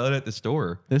 they I've- sell it at the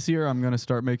store. this year I'm gonna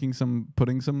start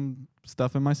putting some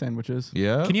stuff in my sandwiches.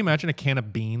 Yeah. Can you imagine a can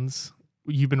of beans?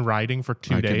 You've been riding for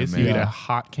 2 I can days. You eat imagine. a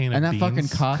hot can And of that beans.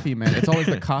 fucking coffee, man. It's always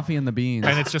the coffee and the beans.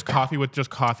 And it's just coffee with just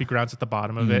coffee grounds at the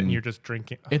bottom of it, and you're just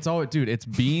drinking. It's all, dude. It's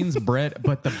beans, bread,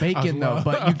 but the bacon though. low.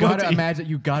 But I you was about gotta to eat- imagine.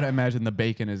 You gotta imagine the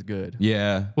bacon is good.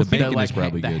 Yeah. Well, The think bacon like is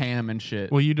probably the good. ham and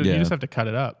shit. Well, you Yeah. just have to cut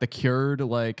it up. The cured,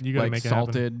 like You gotta like make it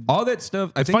happen. salted. All that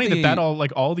stuff. I It's think funny that all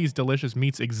like all these delicious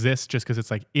meats exist just because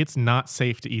it's like it's not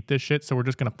safe to eat this shit, so we're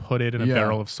just gonna put it in a Yeah.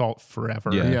 barrel of salt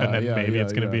forever, Yeah. Yeah, and then yeah, maybe yeah,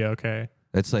 it's gonna yeah. be okay.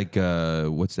 That's like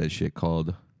what's that shit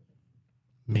called?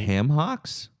 Meat. Ham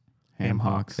hocks? Ham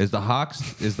hocks. Is the hocks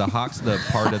the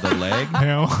part of the leg?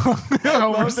 Ham,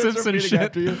 Homer Simpson repeating shit.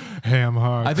 after you. Ham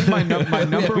hock. I think my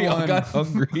number we all one. got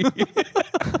hungry.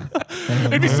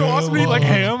 It'd be so awesome to eat like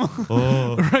ham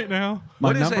right now. My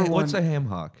What is number one. what's a ham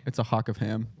hock? It's a hock of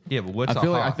ham. Yeah, but what's I a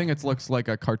feel like hock? I think it looks like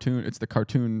a cartoon. It's the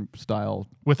cartoon style.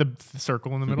 With a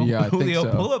circle in the middle. Yeah, I think Julio,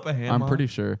 so. pull up a ham I'm hock. pretty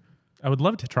sure. I would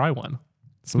love to try one.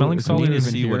 Smelling is it I salty. need to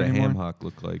even see here what a anymore? ham hock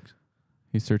look like.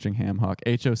 He's searching ham hock.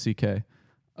 HOCK.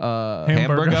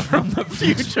 Hamburger from the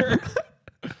future.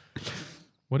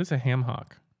 What is a ham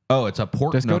hock? Oh, it's a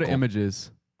pork Just go knuckle. to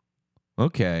images.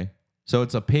 Okay. So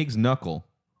it's a pig's knuckle.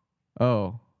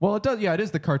 Oh, well, it does. Yeah, it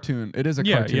is the cartoon. It is a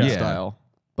Yeah, cartoon yeah. style,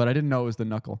 but I didn't know it was the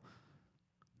knuckle.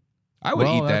 I would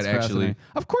Well, eat that that's actually. fascinating.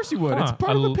 Of course you would. It's Huh,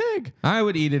 part of a I pig. I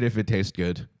would eat it if it tastes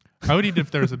good. I would eat if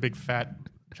there was a big fat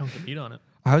chunk of meat on it.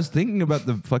 I was thinking about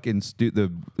the fucking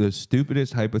the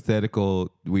stupidest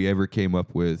hypothetical we ever came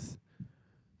up with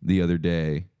the other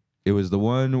day. It was the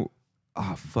one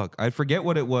oh fuck. I forget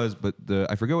what it was, but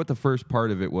I forget what the first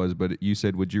part of it was, but you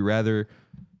said, would you rather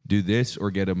do this or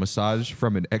get a massage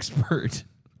from an expert?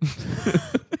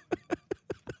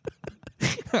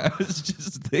 I was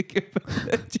just thinking about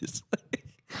that. Just like,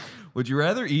 would you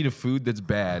rather eat a food that's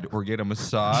bad or get a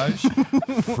massage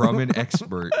from an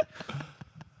expert?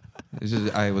 It's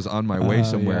just, I was on my way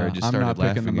somewhere. Yeah. I just I'm started not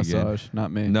laughing picking the again. massage.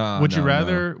 Not me. No, Would you no,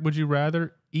 rather? Would you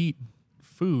rather eat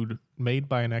food made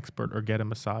by an expert or get a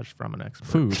massage from an expert?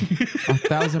 Food.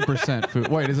 1,000% food.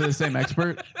 Wait, is it the same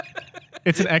expert?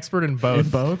 It's an expert in both.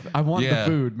 In both? I want Yeah. the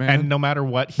food, man. And no matter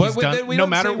what he's But done, then we no don't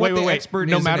matter say what wait, the wait, expert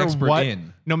no is an matter expert what,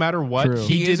 in. no matter what True.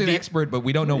 He did is an the- expert, but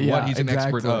we don't know Yeah, what he's an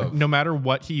expert exactly. of. no matter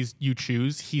what you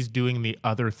choose, he's doing the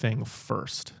other thing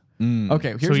first. Okay,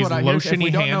 here's So he's what I here's, if lotiony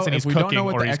we don't hands know, and he's if we don't cooking, know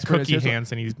what or the he's expert is, cookie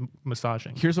hands and he's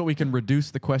massaging. here's what we can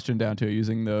reduce the question down to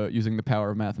using the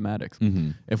power of mathematics.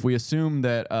 If we assume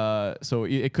that so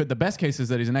it could the best case is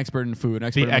that he's an expert in food, an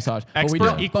expert in massage.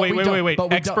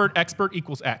 Expert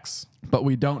equals X. But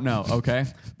we don't know. Okay,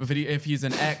 if he's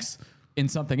an X in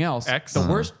something else, X.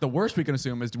 the worst we can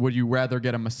assume is would you rather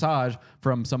get a massage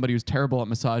from somebody who's terrible at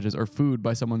massages or food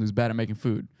by someone who's bad at making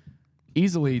food?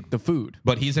 Easily the food.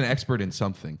 But he's an expert in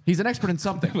something. He's an expert in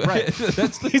something, right?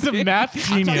 He's a math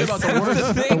genius. About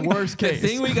the worst case. The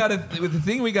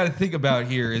thing we gotta think about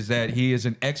here is that he is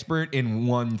an expert in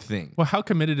one thing. Well, how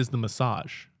committed is the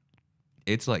massage?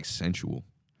 It's like sensual.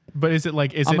 But is it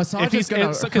like A massage is gonna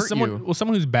hurt someone you. well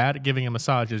someone who's bad at giving a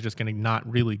massage is just going to not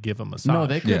really give a massage. No,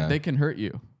 they can hurt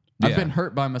you. I've Yeah. been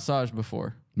hurt by massage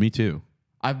before. Me too.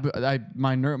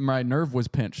 My nerve was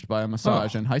pinched by a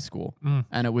massage in high school,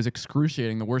 and it was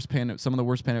excruciating. Some of the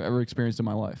worst pain I've ever experienced in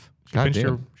my life. She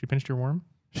pinched your worm.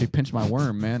 She pinched my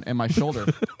worm, man, and my shoulder.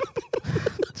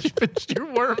 She pinched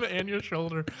your worm and your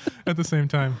shoulder at the same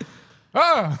time.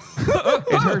 Ah!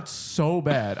 It hurts so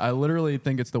bad. I literally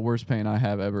think it's the worst pain I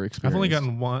have ever experienced. I've only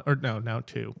gotten one, or no, now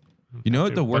two. You know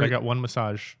what the But I word? got one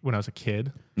massage when I was a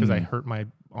kid because I hurt my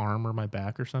arm or my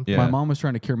back or something. Yeah. My mom was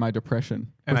trying to cure my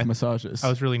depression And with I- massages. I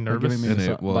was really By nervous. giving me And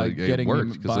it- well, by it getting worked,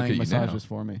 me 'cause look at buying you massages now.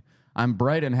 for me. I'm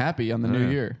bright and happy on the new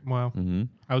year. Wow.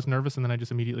 I was nervous and then I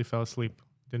just immediately fell asleep.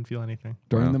 Didn't feel anything.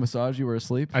 During Wow. the massage, you were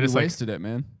asleep. I You just, like- wasted it,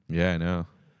 man. Yeah, I know.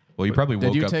 Well, you probably Did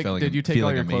woke you up take feeling Did you take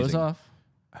all feeling your clothes amazing. off?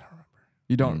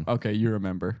 You don't. Okay, you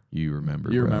remember. You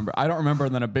remember? You bro. remember. I don't remember.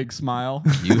 And then a big smile.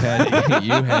 You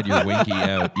had your winky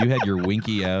out. You had your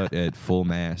winky out at full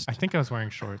mast. I think I was wearing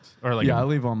shorts or like Yeah, I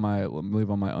leave on my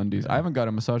undies. I haven't got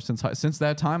a massage since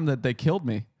that time that they killed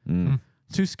me.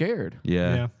 Too scared.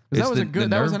 Yeah. Yeah. 'Cause that It's was a good.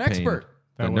 That was an nerve pain. expert.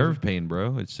 The That nerve pain,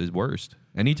 bro. It's his worst.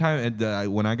 Anytime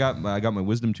when I got my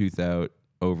wisdom tooth out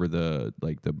over the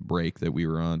break that we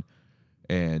were on,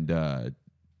 and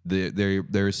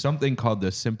there is something called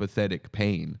the sympathetic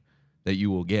pain that you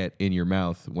will get in your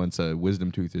mouth once a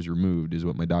wisdom tooth is removed, is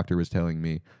what my doctor was telling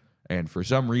me. And for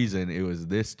some reason, it was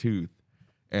this tooth.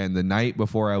 And the night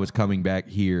before I was coming back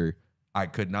here, I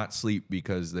could not sleep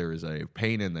because there was a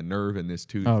pain in the nerve in this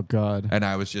tooth. Oh God. And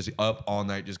I was just up all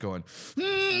night just going,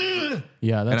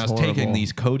 Yeah, that's and I was taking horrible.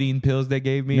 these codeine pills they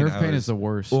gave me. Nerve and I pain was- is the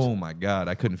worst. Oh my God,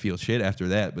 I couldn't feel shit after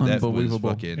that. But that was Unbelievable.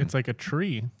 fucking. it's like a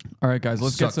tree. All right, guys,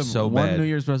 let's get Sucks some so one bad. New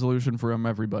Year's resolution from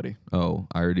everybody. Oh,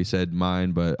 I already said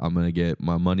mine, but I'm gonna get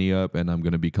my money up and I'm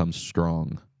gonna become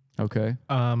strong. Okay.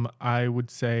 I would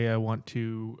say I want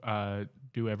to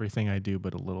do everything I do,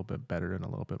 but a little bit better and a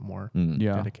little bit more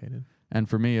Yeah. dedicated. And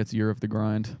for me, it's year of the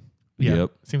grind. Yeah.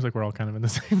 Yep. Seems like we're all kind of in the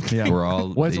same. Yeah. We're all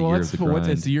What's the well, year let's of the what's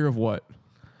grind. it's the year of what?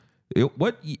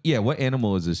 What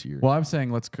animal is this year? Well, I'm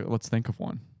saying let's think of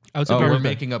one. I would Oh, go we're with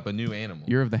making up a new animal.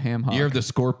 Year of the ham hock. Year of the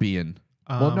scorpion.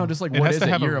 well, no, just like it what has is to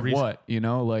it? have a Year of reason. what? You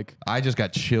know, like I just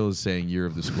got chills saying year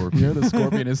of the scorpion. year of the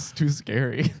scorpion is too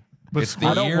scary. But It's the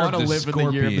I don't year want of to the live in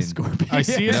the year of the scorpion. I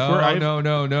see a squirrel.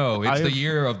 No. It's I've- the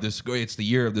year of the it's the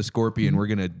year of the scorpion. We're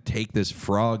gonna take this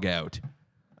frog out.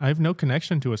 I have no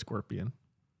connection to a scorpion.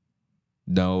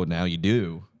 No, now you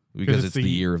do because it's the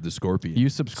year of the scorpion. You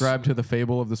subscribe to the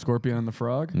fable of the scorpion and the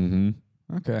frog?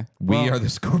 Mm-hmm. Okay. We Well, are the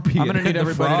scorpion. I'm gonna need and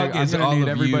the frog is all of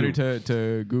everybody you.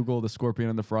 to Google the scorpion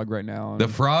and the frog right now. The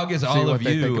frog is all what of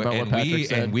they think you, about what and Patrick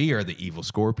said. we are the evil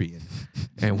scorpion,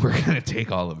 and we're gonna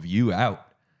take all of you out.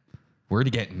 We're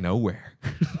getting nowhere.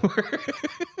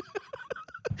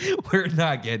 we're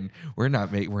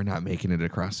not making it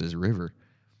across this river.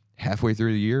 Halfway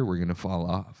through the year, we're gonna fall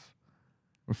off.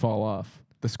 Or fall off.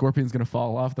 The scorpion's gonna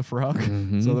fall off the frog.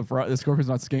 Mm-hmm. So the scorpion's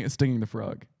not stinging the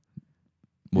frog.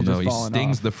 Well, He's no, just he falling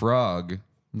stings off. the frog,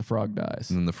 And the frog dies.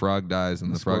 and then the frog dies,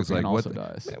 and the frog's like, scorpion "What?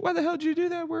 also dies. Why the hell did you do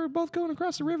that? We're both going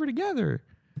across the river together."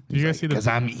 Did you guys see Because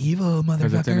the? I'm evil,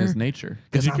 Because it's in his motherfucker. nature.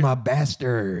 Because Did you I'm a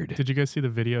bastard. Did you guys see the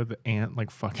video of the ant like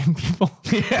fucking people?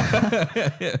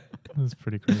 That was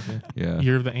pretty crazy. Yeah.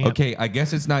 Year of the ant. Okay, I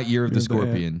guess it's not year of the Year of the ant.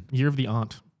 scorpion. Year of the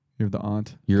aunt. You're the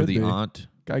aunt. Year of Could the be. aunt.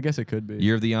 I guess it could be.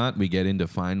 Year of the aunt. We get into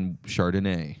fine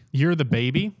Chardonnay. Year of the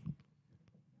baby.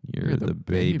 Year of the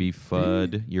baby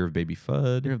Fudd. Year of baby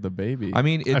Fudd. Year of the baby. I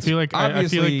mean, it's I feel like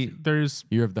obviously there's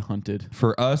Year of the hunted.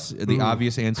 for us the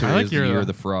obvious answer I like is the Year of year the- of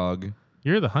the frog,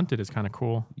 Year of the hunted is kind of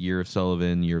cool. year of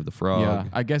Sullivan, year of the frog. Yeah,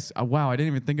 I guess. Wow, I didn't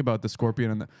even think about the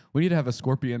scorpion. And we need to have a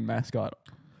scorpion mascot.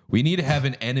 We need to have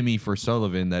an enemy for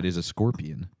Sullivan that is a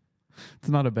scorpion. It's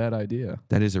not a bad idea.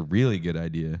 That is a really good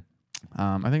idea.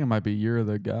 I think it might be Year of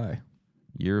the guy.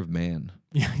 Year of man.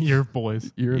 Yeah, year of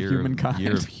boys. Year of humankind.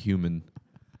 Year of human.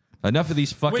 Enough of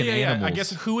these fucking animals. I guess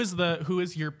who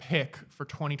is your pick for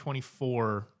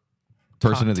 2024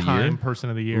 Person of the year? Person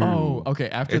of the year. Oh, okay.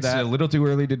 After It's a that, little too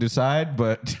early to decide,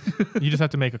 but You just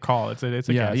have to make a call. It's a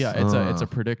yeah, guess. yeah. It's a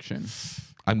prediction.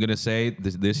 I'm gonna say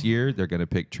this year they're gonna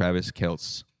pick Travis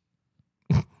Kelce.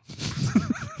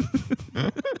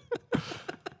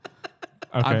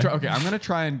 Okay. I'm gonna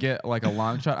try and get like a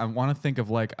long shot. I want to think of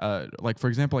like for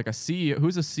example, like a CEO.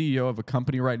 Who's a CEO of a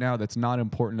company right now that's not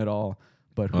important at all,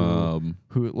 but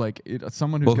who like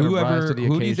someone who's Well, gonna rise to the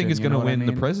occasion. who do you think is gonna know what I win the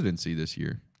mean? presidency this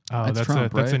year? Oh, That's that's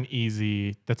Trump, that's right?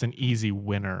 an easy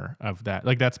winner of that.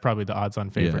 Like that's probably the odds-on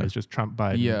favorite Yeah. is just Trump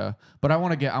Biden. Yeah, but I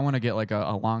want to get like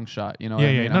a long shot. You know? Yeah, what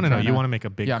I yeah. mean? No, I'm no. trying You want to make a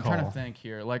big Yeah, I'm call. trying to think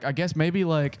here. Like I guess maybe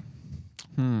like,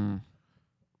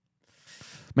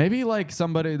 maybe like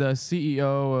somebody, the CEO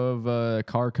of a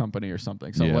car company or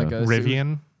something. So Yeah. like a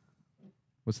Rivian.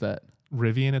 What's that?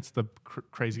 Rivian. It's the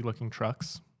crazy-looking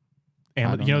trucks.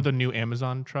 don't You know know. the new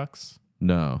Amazon trucks.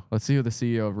 No. Let's see who the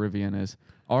CEO of Rivian is.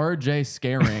 RJ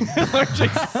Scaring.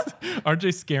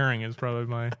 RJ Scaring is probably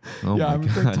my. Oh Yeah, my I'm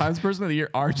the God. Times Person of the Year.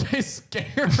 RJ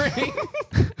Scaring.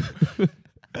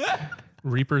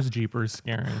 Reapers Jeepers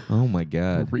Scaring. Oh my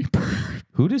God. Reaper.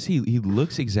 Who does he? He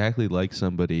looks exactly like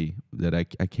somebody that I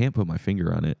can't put my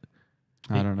finger on it.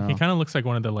 I don't know. He kind of looks like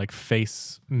one of the like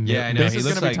face. Yeah, I know. This He is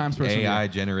looks gonna be like Times Person of the AI Year.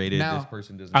 generated. Now- This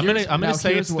person doesn't. I'm Here's- gonna now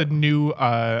say here's it's the new.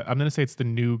 I'm gonna say it's the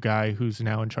new guy who's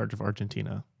now in charge of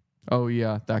Argentina. Oh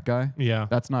yeah, that guy. Yeah,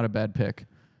 That's not a bad pick.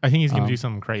 I think he's gonna do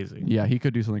something crazy. Yeah, he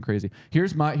could do something crazy.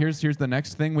 Here's the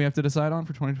next thing we have to decide on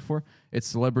for 2024. It's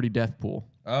celebrity death pool.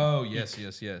 Oh yes,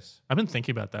 yes, yes. I've been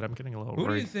thinking about that. I'm getting a little Who do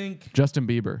worried. you think? Justin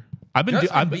Bieber. I've been.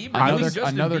 Justin I've Bieber? I Really? was,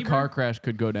 Justin Another Bieber? car crash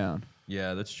could go down.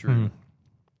 Yeah, that's true.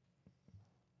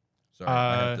 Sorry,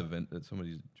 I have Uh, to vent that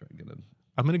somebody's trying to get a.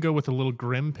 I'm gonna go with a little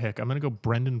grim pick. I'm gonna go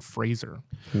Brendan Fraser.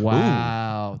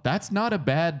 Wow, that's not a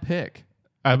bad pick.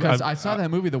 Because I saw that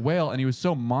movie, The Whale, and he was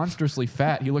so monstrously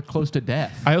fat, he looked close to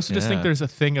death. I also just think Yeah. there's a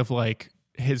thing of like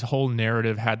his whole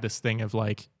narrative had this thing of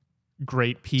like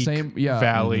great peak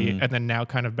valley and then now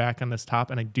kind of back on this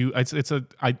top, and I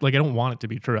don't want it to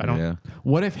be true. I don't. Yeah.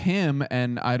 What if him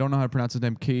and I don't know how to pronounce his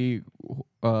name,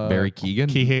 Barry Keegan.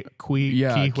 Kihei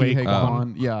Kwan.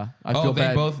 Kwan. Yeah, I Oh, feel they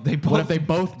bad. both- they What if both- they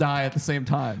both die at the same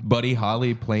time? Buddy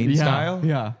Holly plane Yeah, style.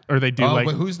 yeah. Or they do Oh, like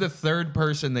but who's the third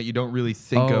person that you don't really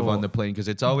think of Oh. on the plane? Because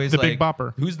it's always The like Big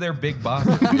Bopper. Who's their Big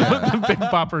Bopper? Yeah. the Big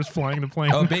Bopper's flying the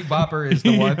plane. Oh, Big Bopper is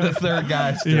the one, the third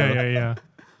guy. Still. yeah.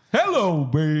 Hello,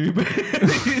 babe.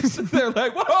 They're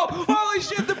like, whoa, holy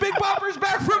shit, the Big Bopper's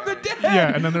back from the dead.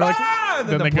 Yeah, and then they're like, and then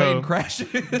then the they plane go-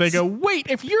 crashes. They go, wait,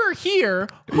 if you're here,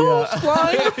 who's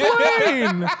flying the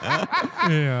plane?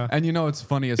 yeah. And you know it's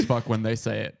funny as fuck when they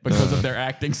say it because of their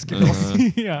acting skills.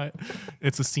 yeah.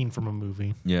 It's a scene from a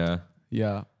movie. Yeah.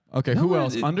 Yeah. Okay. Who No,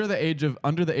 else? it- Under the age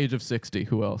of 60.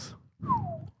 Who else?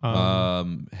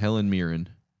 Helen Mirren,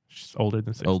 She's older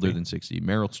than 60. older than 60.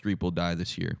 Meryl Streep will die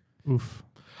this year. Oof.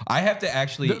 I have to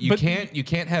actually. You but-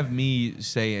 can't have me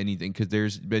say anything because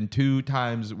there's been 2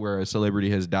 times where a celebrity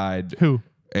has died. Who?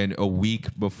 And a week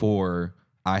before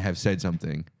I have said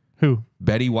something. Who?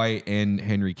 Betty White and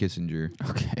Henry Kissinger.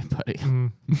 Okay, buddy.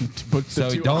 Mm. But the So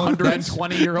two don't-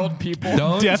 120-year-old people.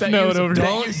 Don't- Death that Note you- over that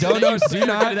there. you- that you say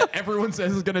that everyone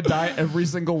says is gonna die every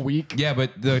single week. Yeah,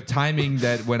 but the timing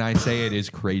that when I say it is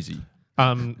crazy.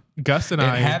 Gus and It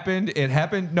I. happened.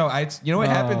 No, you know what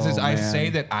happens is I man. say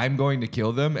that I'm going to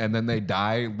kill them, and then they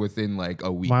die within like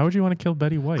a week. Why would you want to kill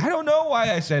Betty White? I don't know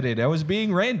why I said it. I was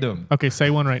being random. Okay,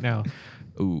 say one right now.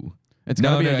 Ooh. It's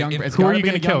gotta be a young. if- It's Who are gotta you be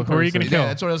a gonna young kill? Who are you person. gonna kill? Yeah,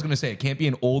 that's what I was going to say. It can't be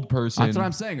an old person. That's what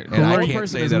I'm saying. And I Old can't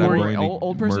person say is that I'm boring. going to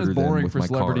Old person is murder them boring with for my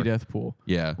celebrity car. death pool.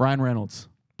 Yeah. Ryan Reynolds,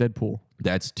 Deadpool.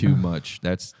 That's too much.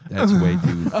 That's way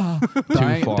too far.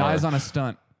 Dies on a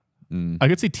stunt. I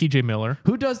could say TJ Miller,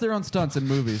 Who does their own stunts in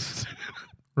movies?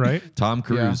 right? Tom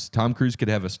Cruise. Tom Cruise could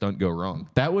have a stunt go wrong.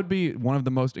 That would be one of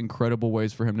the most incredible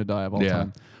ways for him to die of all Yeah.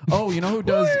 time. Oh, you know who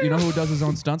does? You know who does his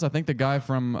own stunts? I think the guy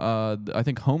from I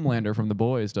think Homelander from The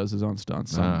Boys does his own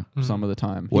stunts some of the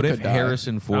time. What He if could die.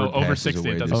 Harrison Ford over passes 60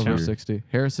 away it doesn't this count. over year? 60?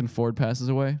 Harrison Ford passes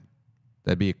away.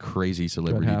 That'd be a crazy Could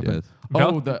celebrity happen. death.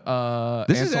 Oh, the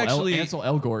This is Ansel actually- Ansel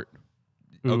Elgort.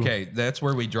 Okay, that's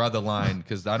where we draw the line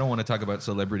because I don't want to talk about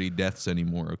celebrity deaths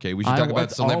anymore. Okay, we should I- talk about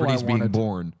that's all I celebrities being wanted.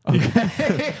 born.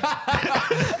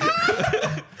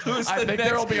 I think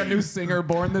there will be a new singer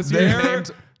born this year There-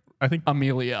 named I think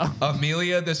Amelia.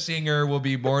 Amelia the singer will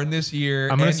be born this year.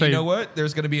 I'm gonna and say- you know what?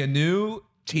 There's going to be a new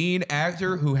teen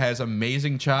actor who has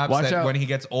amazing chops Watch that out. when he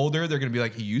gets older, they're going to be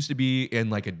like, he used to be in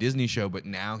like a Disney show, but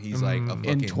now he's like a fucking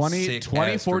In sick-ass dramatic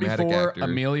 2044, actor.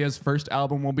 Amelia's first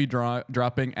album will be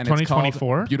dropping, and it's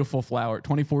 2024? called Beautiful Flower.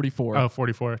 2044. Oh,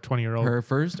 44, 20-year-old. Her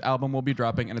first album will be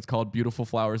dropping, and it's called Beautiful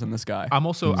Flowers in the Sky. I'm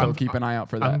also so keep an eye out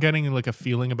for that. I'm getting like a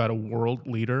feeling about a world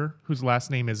leader whose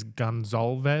last name is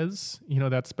Gonzalez. You know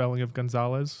that spelling of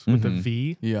Gonzalez with a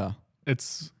V? yeah,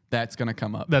 It's that's gonna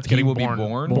come up. that's He getting will be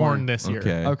born born? this year.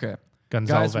 Okay. okay.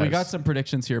 Gonzalez. Guys, we got some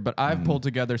predictions here, but I've pulled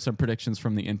together some predictions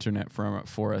from the internet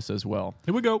for us as well.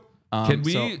 Here we go. Can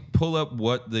we so- pull up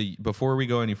before we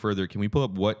go any further, can we pull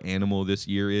up what animal this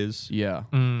year is? Yeah.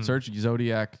 Search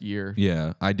Zodiac year.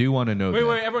 Yeah, I do want to know that.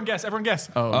 Wait, everyone guess.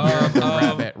 Oh, year of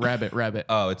the rabbit.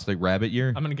 Oh, it's like rabbit year?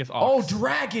 I'm gonna guess Oh, ox.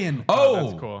 dragon. Oh,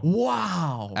 That's cool.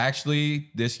 Wow. Actually,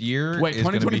 this year Wait, is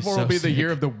gonna be 2024 so will be the sick.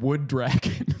 year of the wood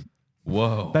dragon.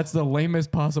 Whoa. That's the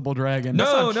lamest possible dragon.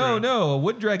 no, not true. no. A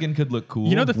wood dragon could look cool.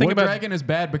 You know the thing Wood about dragon is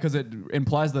bad because it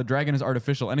implies the dragon is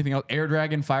artificial. Anything else? Air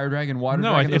dragon, fire dragon, water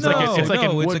No, dragon. it's those like are a- it's like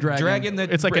all an it's wood a dragon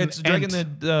that It's like an it's a dragon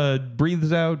that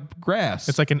breathes out grass.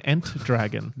 it's like an ent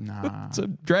dragon. Nah. it's a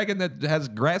dragon that has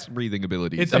grass breathing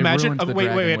abilities. It's They imagine. ruined the Wait.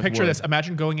 dragon with Picture wood. this.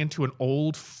 Imagine going into an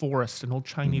old forest, an old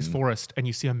Chinese forest, and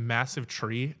you see a massive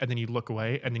tree, and then you look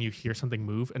away, and then you hear something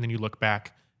move, and then you look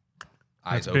back.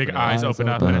 eyes Big open eyes up. open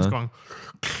up, and it's going.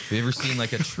 Have you ever seen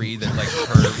like a tree that like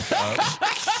curves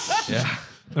up? Yeah.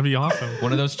 That'd be awesome.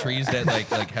 One of those trees that like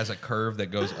has a curve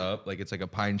that goes up, like it's like a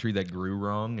pine tree that grew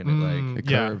wrong and it like It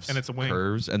Yeah, curves. and it's a wing.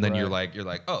 curves, and then you're Right.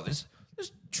 like, oh, this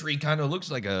tree kind of looks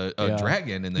like a Yeah.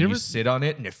 dragon, and then You you ever- sit on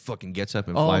it and it fucking gets up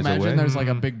and Oh, flies imagine away. there's like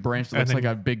a big branch that And looks like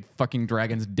then- a big fucking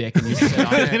dragon's dick, and you sit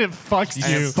on and it. it fucks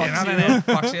And you. it fucks you. it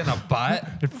fucks you in the butt.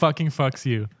 It fucking fucks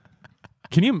you.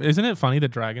 Isn't it funny that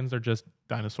dragons are just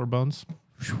dinosaur bones?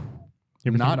 You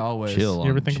ever Not think- always. Chill You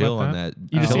ever on, think chill about on that?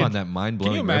 that. You just Chill see on it- that mind Can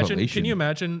blowing you imagine? revelation. Can you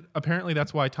imagine? Apparently,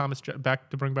 that's why Thomas back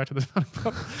to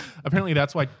the apparently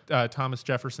that's why Thomas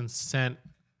Jefferson sent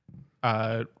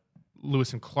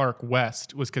Lewis and Clark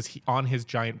west was because on his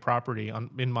giant property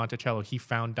in Monticello he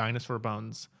found dinosaur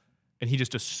bones, and he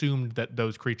just assumed that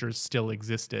those creatures still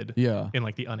existed. Yeah. in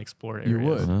like the unexplored You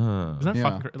areas. would. Ah. Isn't that Yeah.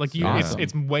 fucking like you? Awesome.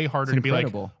 It's way harder It's to be like,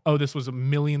 incredible. oh, this was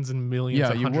millions and millions,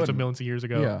 Yeah, and you hundreds of wouldn't. millions of years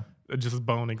ago. Yeah. Just a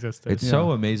bone existed. It's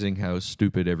so amazing how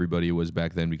stupid everybody was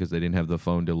back then because they didn't have the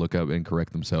phone to look up and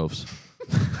correct themselves.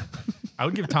 I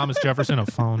would give Thomas Jefferson a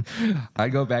phone.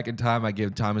 I'd go back in time. I'd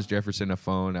give Thomas Jefferson a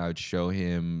phone. I would show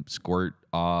him squirt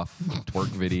off twerk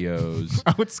videos.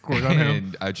 I would squirt on him.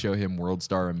 And I'd show him World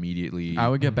Star immediately. I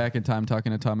would get back in time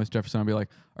talking to Thomas Jefferson. I'd be like,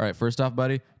 all right, first off,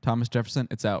 buddy, Thomas Jefferson,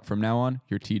 it's out. From now on,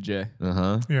 you're TJ.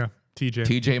 Uh-huh. Yeah, TJ.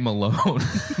 TJ Malone.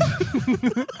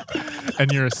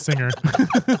 And you're a singer.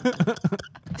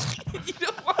 You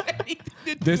don't want anything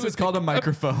to do This is called a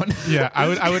microphone. Yeah, I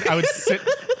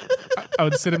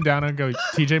would sit him down and go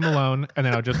TJ Malone, and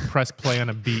then I would just press play on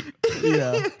a beat.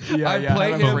 yeah. I'd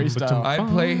play have a him. freestyle. I'd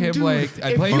play him like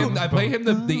I if play you- him. I play him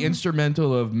the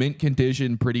instrumental of Mint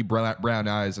Condition, Pretty Brown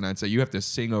Eyes, and I'd say you have to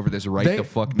sing over this right the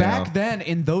fuck now. back then,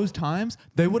 in those times,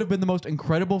 they would have been the most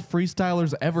incredible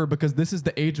freestylers ever because this is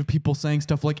the age of people saying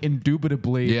stuff like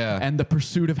indubitably Yeah. and the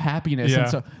pursuit of happiness. Yeah. And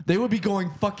so they would be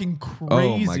going fucking crazy.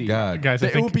 Oh my god, Guys, I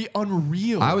It think would be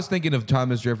unreal. I was thinking of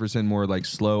Thomas Jefferson more like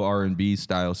slow R&B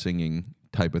style singing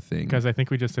type of thing. Guys, I think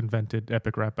we just invented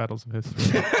epic rap battles of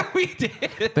history. we did.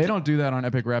 They don't do that on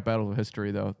Epic Rap Battle of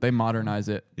History, though. They modernize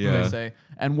it. Yeah. They say,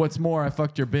 and what's more, I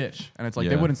fucked your bitch. And it's like,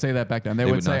 they Yeah. wouldn't say that back then. They,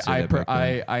 They would would say, not say that back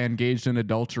then. I engaged in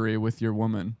adultery with your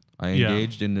woman. I Yeah.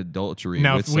 engaged in adultery.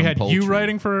 Now, with if we some had poultry. you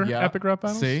writing for Yeah. epic rap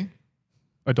battles, See?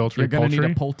 adultery, You're going to poultry.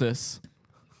 need a poultice.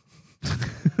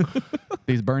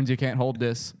 These burns, you can't hold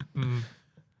this.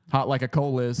 Hot like a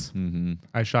coal is.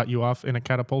 I shot you off in a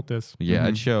catapultus. Yeah,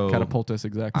 I'd show. Catapultus,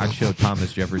 exactly. I'd show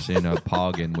Thomas Jefferson a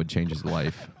pog and would change his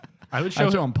life. I would show.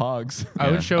 I'd show him pogs.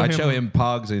 I would show I'd him. show him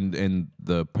pogs and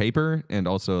the paper and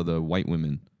also the white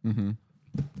women. I would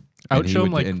And he show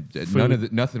him like and food. none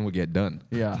of nothing would get done.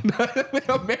 Yeah.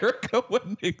 America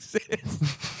wouldn't exist.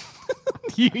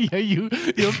 you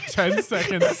have 10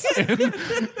 seconds.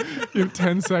 You have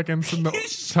 10 seconds in the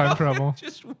time travel.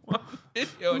 Just one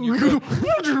video, and you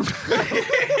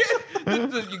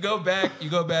go back. You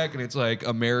go back, and it's like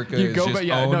America is just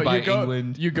owned by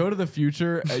England. You go to the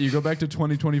future, you go back to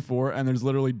 2024, and there's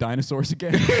literally dinosaurs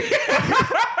again.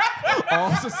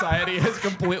 All society has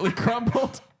completely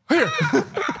crumbled.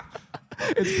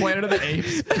 It's Planet of the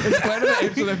Apes. It's Planet of the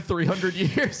Apes within 300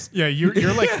 years. Yeah, you're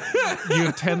like, you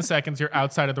have 10 seconds. You're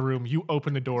outside of the room. You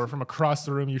open the door from across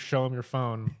the room. You show him your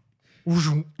phone.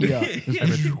 Yeah.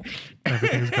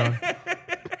 Everything's gone.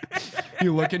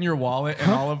 You look in your wallet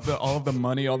and all of the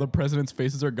money, all the president's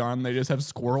faces are gone. They just have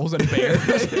squirrels and bears.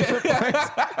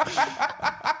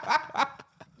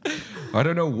 I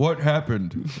don't know what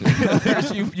happened.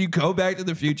 you go back to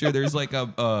the future. There's like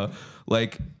a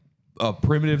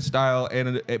primitive style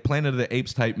and a Planet of the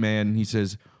Apes type man. He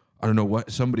says, I don't know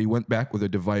what. Somebody went back with a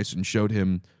device and showed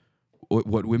him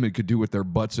what women could do with their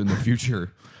butts in the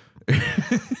future.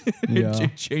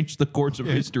 It changed the course of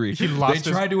history. They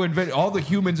tried to invent. All the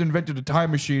humans invented a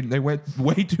time machine. They went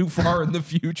way too far in the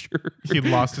future. He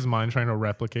lost his mind trying to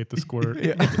replicate the squirt.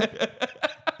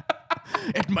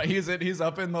 He's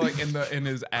up in in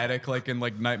his attic, like in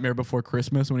like Nightmare Before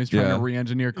Christmas, when he's trying to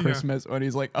re-engineer Christmas. When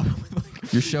he's like,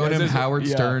 you're showing him Howard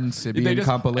Stern Sibian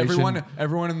compilation.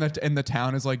 Everyone in the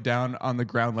town is like down on the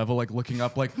ground level, like looking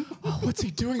up, like, oh, what's he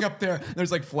doing up there? And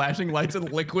there's like flashing lights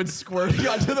and liquid squirting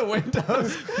onto the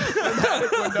windows.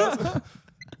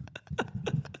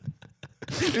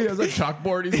 He has a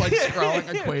chalkboard. He's like scrawling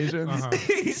equations.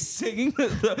 He's singing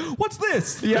what's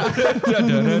this? Yeah.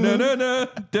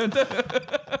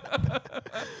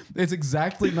 It's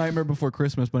exactly Nightmare Before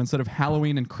Christmas, but instead of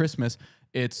Halloween and Christmas,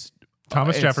 it's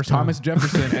Thomas Jefferson. Thomas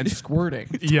Jefferson and squirting.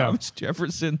 Yeah. Thomas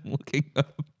Jefferson looking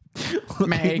up.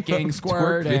 Making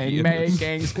squirting,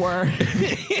 making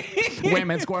squirting.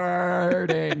 Women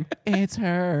squirting. It's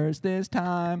hers this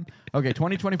time. Okay,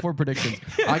 2024 predictions.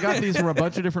 I got these from a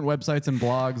bunch of different websites and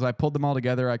blogs. I pulled them all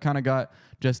together. I kind of got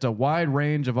just a wide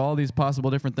range of all these possible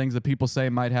different things that people say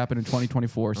might happen in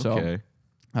 2024. So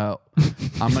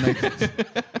I'm going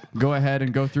to go ahead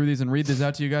and go through these and read these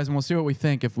out to you guys, and we'll see what we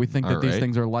think, if we think that these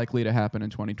things are likely to happen in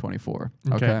 2024.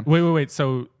 Okay. Wait.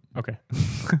 So, okay.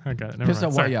 I got it. Never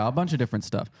mind. Sorry. Yeah, a bunch of different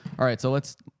stuff. All right, so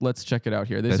let's check it out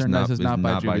here. This is not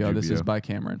by Jubio. This is by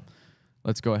Cameron.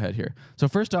 Let's go ahead here. So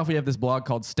first off, we have this blog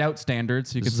called Stout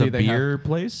Standards. You can see they beer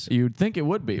place. You'd think it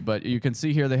would be, but you can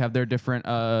see here they have their different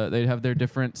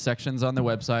sections on the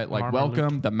website, like Marmaluke.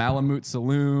 Welcome, the Malamute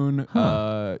Saloon,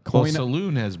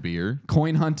 Saloon has beer.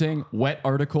 coin hunting, wet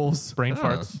articles, Brain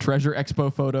farts. treasure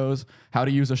expo photos, how to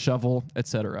use a shovel,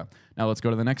 etc. Now let's go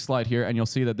to the next slide here, and you'll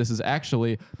see that this is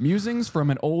actually musings from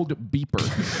an old beeper.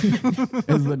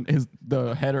 is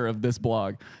the header of this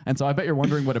blog. And so I bet you're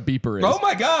wondering what a beeper is. Oh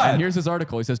my God! And here's his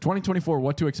article. He says 2024,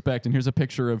 what to expect, and here's a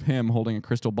picture of him holding a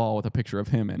crystal ball with a picture of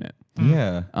him in it.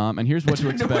 Yeah. And here's what to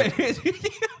expect.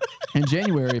 In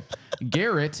January,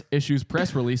 Garrett issues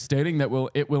press release stating that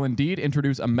it will indeed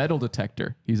introduce a metal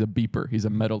detector. He's a beeper. He's a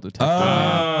metal detector.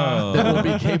 That will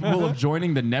be capable of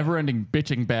joining the never-ending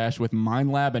bitching bash with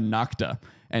Minelab and Nocta.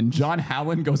 And John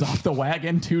Howland goes off the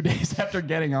wagon 2 days after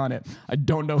getting on it. I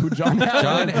don't know who John Howland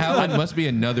John Howland must be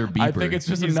another beeper. I think it's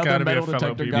just He's another gotta be a metal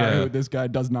fellow detector beeper. guy Yeah. who this guy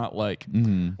does not like.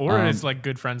 Or is like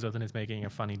good friends with and is making a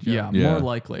funny joke. Yeah, more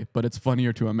likely. But it's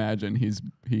funnier to imagine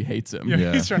he hates him. Yeah,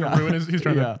 Yeah. he's trying to ruin his. He's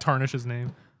trying Yeah. to tarnish his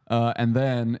name. And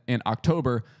then in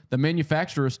October, the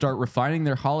manufacturers start refining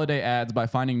their holiday ads by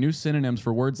finding new synonyms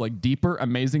for words like deeper,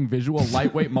 amazing, visual,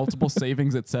 lightweight, multiple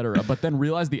savings, etc. But then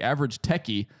realize the average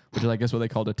techie, which is I guess what they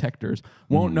call detectors,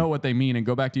 won't know what they mean and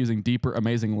go back to using deeper,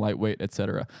 amazing, lightweight,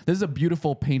 etc. This is a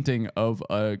beautiful painting of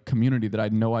a community that I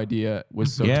had no idea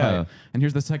was so tight. And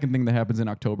here's the second thing that happens in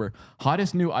October.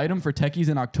 Hottest new item for techies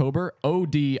in October,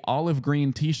 OD olive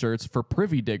green t-shirts for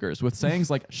privy diggers with sayings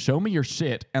like, show me your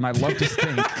shit and I love to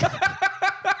stink.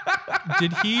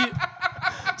 Did he?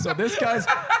 So this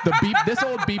this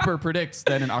old beeper predicts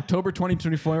that in October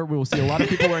 2024, we will see a lot of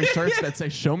people wearing shirts that say,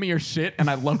 show me your shit and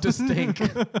I love to stink.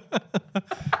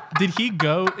 Did he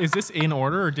go? Is this in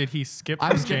order or did he skip?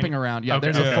 I'm from skipping around. Yeah,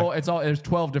 Okay, there's okay. a full, there's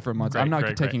 12 different months. Great, I'm not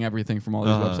great, taking great. everything from all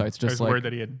these websites. I Just was like, worried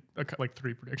that he had like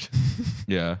 3 predictions.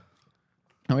 Yeah.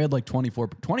 and we had like 24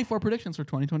 predictions for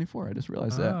 2024. I just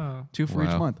realized Oh. that. 2 for each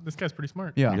Wow. month. This guy's pretty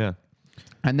smart. Yeah. Yeah.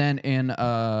 And then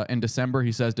in December,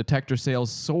 he says detector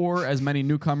sales soar as many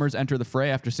newcomers enter the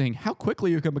fray after seeing how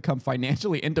quickly you can become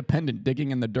financially independent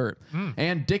digging in the dirt.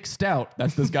 And Dick Stout,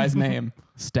 that's this guy's name,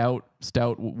 Stout,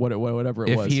 whatever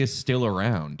it was. If he is still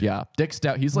around. Yeah, Dick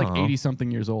Stout. He's like 80-something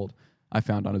years old. I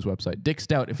found on his website. Dick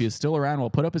Stout, if he is still around, will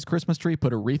put up his Christmas tree,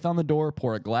 put a wreath on the door,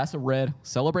 pour a glass of red,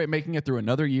 celebrate making it through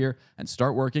another year, and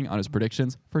start working on his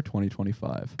predictions for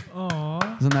 2025.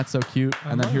 Aww. Isn't that so cute?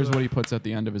 And then love here's that. what he puts at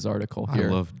the end of his article I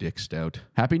here. love Dick Stout.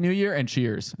 Happy New Year and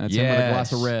cheers. And it's him with a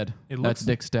glass of Yes. red. It That's looks-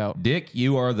 Dick Stout. Dick,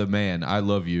 you are the man. I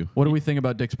love you. What do we think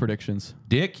about Dick's predictions?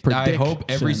 Dick, I hope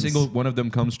every Predictions. single one of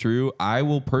them comes true. I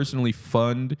will personally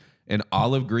fund an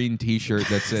olive green T-shirt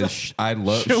that says "I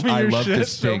love Show me I your love shit. to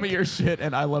Show stink." me your shit,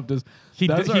 and I love this. He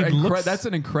That's looks-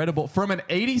 an incredible, from an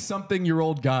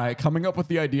 80-something-year-old guy coming up with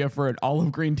the idea for an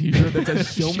olive green T-shirt that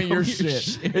says "Show me your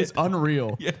shit." It's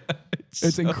unreal. Yeah,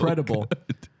 It's incredible.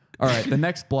 All right, the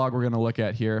next blog we're going to look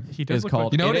at here He does is look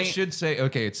called You know what It it Ain't- should say?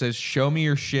 Okay, it says "Show me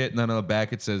your shit," and then on the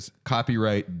back it says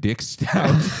 "Copyright Dick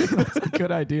Stout." That's a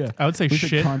good idea. I would say We should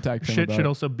shit. contact him Shit about should it.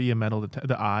 also be a metal detector.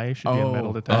 The eye should be a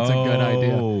metal That's detector. a good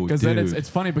idea. Oh, Because then dude. it's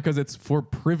funny because it's for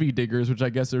privy diggers, which I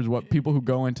guess there's what people who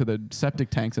go into the septic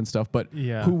tanks and stuff. But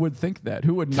Yeah. who would think that?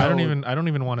 Who would know? I don't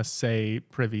even want to say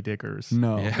privy diggers.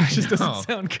 No. Yeah, It just doesn't no.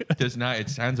 sound good. Does not. It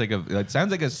sounds like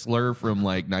a slur from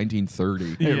like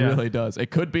 1930. It Yeah. really does.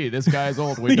 It could be. This guy's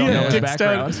old. We don't know his Dick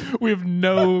background. Stout. We have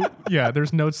no. Yeah,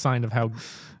 there's no sign of how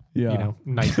Yeah.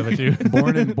 nice of a dude.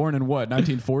 born in what?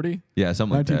 1940? Yeah,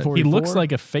 something like that. 1940. He looks 44?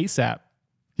 like a face app.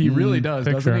 He really does,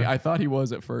 doesn't picture. he? I thought he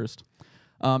was at first.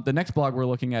 The next blog we're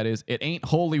looking at is "It Ain't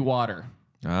Holy Water,"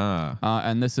 Ah,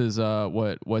 and this is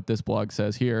what this blog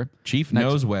says here. Chief Next.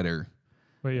 Nosewetter.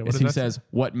 Wait, yeah, what Is does he that says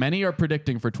what many are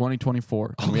predicting for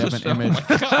 2024. And we have an Oh image.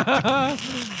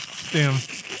 say? Damn.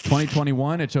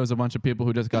 2021, it shows a bunch of people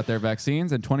who just got their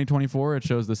vaccines. And 2024, it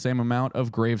shows the same amount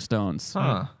of gravestones.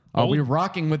 Huh. Are we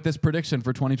rocking with this prediction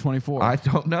for 2024? I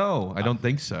don't know. I don't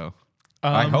think so.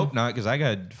 I hope not, because I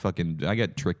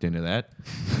got tricked into that.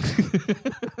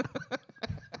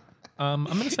 I'm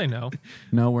gonna say no.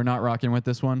 No, we're not rocking with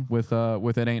this one. With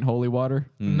It Ain't Holy Water.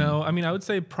 No, I mean I would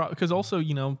say because also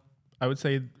I would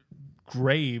say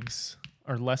graves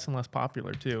are less and less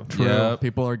popular too. True. Yeah.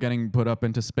 People are getting put up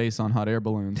into space on hot air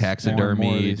balloons. More and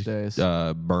more these days.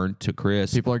 Taxidermied, burnt to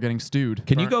crisp. People are getting stewed.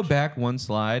 Can you go back one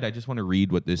slide? I just want to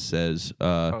read what this says.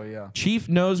 yeah. Chief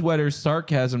Nosewetter's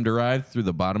sarcasm derived through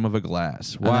the bottom of a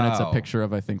glass. Wow. And then it's a picture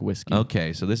of, I think, whiskey.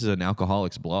 Okay, so this is an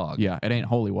alcoholic's blog. Yeah, it ain't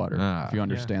holy water. Ah. If you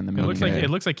understand the It meaning. looks like of it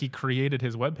looks like he created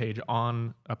his webpage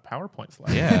on a PowerPoint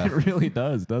slide. Yeah. It really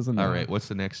does, doesn't it? All right. What's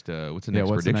the next? What's the Yeah, next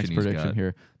what's the prediction next he's prediction got?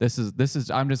 here? This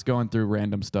is. I'm just going through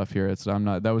random stuff here.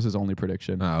 That was his only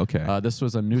prediction. Oh, okay. This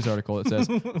was a news article that says,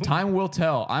 "Time will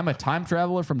tell. I'm a time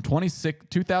traveler from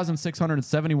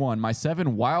 2,671. My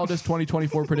 7 wildest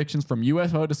 2024 predictions from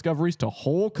UFO discoveries to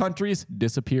whole countries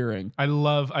disappearing." I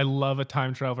love a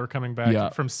time traveler coming back Yeah.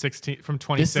 from This is a good one.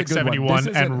 2671 This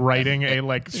is and an- writing a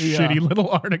like Yeah. shitty little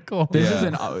article. This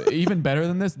Yeah. is even better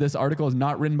than this. This article is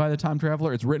not written by the time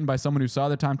traveler. It's written by someone who saw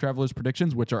the time traveler's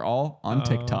predictions, which are all on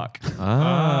TikTok.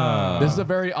 This is a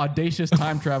very audacious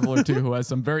time traveler too, who has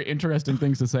some very interesting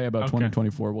things to say about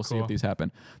 2024. We'll see if these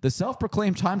happen. The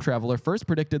self-proclaimed time traveler first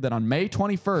predicted that on May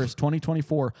 21st,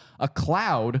 2024, a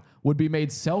cloud would be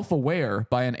made self-aware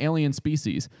by an alien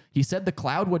species. He said the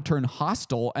cloud would turn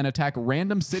hostile and attack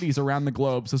random cities around the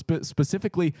globe, so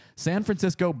specifically San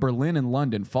Francisco, Berlin, and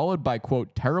London, followed by,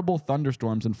 quote, terrible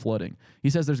thunderstorms and flooding. He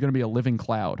says there's going to be a living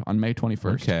cloud on May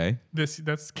 21st. Okay.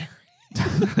 That's scary.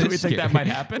 Do we think that might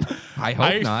happen? I hope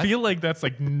I not. feel like that's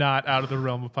like not out of the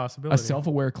realm of A possibility.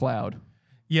 self-aware cloud.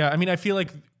 Yeah, I mean, I feel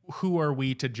like who are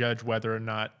we to judge whether or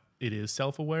not it is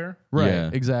self-aware? Right, Yeah.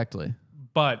 exactly.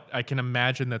 But I can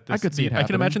imagine that this. I could see it I can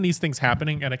happening. imagine these things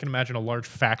happening, and I can imagine a large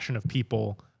faction of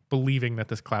people believing that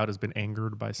this cloud has been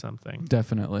angered by something.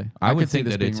 Definitely. I would could see think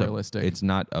this that being it's realistic. it's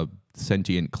not a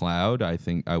sentient cloud. I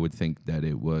would think that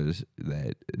it was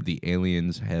that the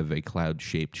aliens have a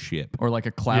cloud-shaped ship. or like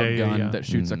a cloud Yeah, gun yeah. that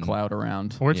shoots a cloud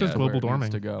around. Or it's Yeah. just to where global it needs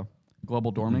warming. to go.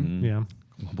 Global warming. Yeah.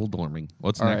 Global warming.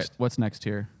 What's All right, next? what's next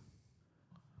here?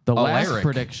 The last Alaric.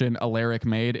 prediction Alaric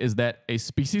made is that a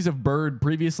species of bird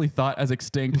previously thought as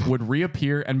extinct would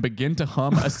reappear and begin to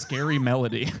hum a scary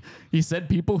melody. He said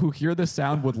people who hear the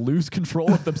sound would lose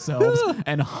control of themselves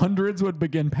and hundreds would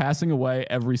begin passing away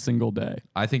every single day.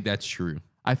 I think that's true.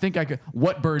 I think I could.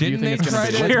 What bird do you Didn't they think it's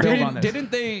try going to to? be? Let's build on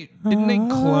Didn't, this. didn't they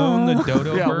clone the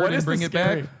dodo Yeah, bird what and is bring the it back?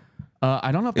 scary-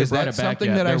 I don't know if they Is brought that it back something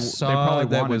yet. that I They saw probably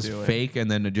that wanna was do it. fake and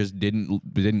then it just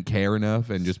didn't care enough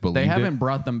and just believed They haven't it?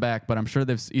 brought them back, but I'm sure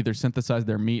they've either synthesized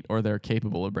their meat or they're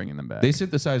capable of bringing them back. They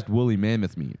synthesized woolly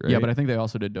mammoth meat, right? Yeah, but I think they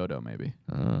also did dodo, maybe.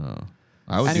 Oh.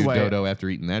 I would Anyway, do dodo after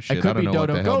eating that shit. It could I don't be know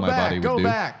dodo. what the hell Go my back, body would go do.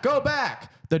 back, go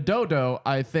back. The dodo,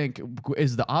 I think,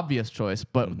 is the obvious choice,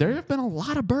 but there have been a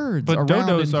lot of birds But around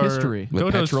dodos in are history. The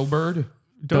Dodo's- petrel bird?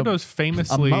 Dodo's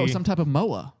famously. Some type of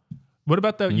moa. What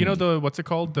about the you know the what's it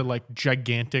called, the like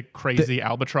gigantic crazy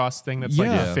albatross thing that's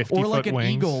like 50 or like foot an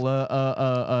wings? eagle.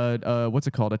 What's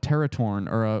it called? A teratorn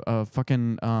or a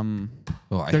fucking.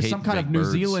 Oh, I There's hate some kind of big New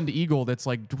birds. Zealand eagle that's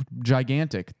like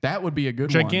gigantic. That would be a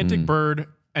good one. Gigantic bird,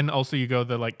 and also you go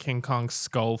the like King Kong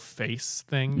skull face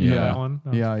thing. Yeah. That one. That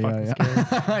was Yeah, fucking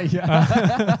scary.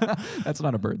 yeah. That's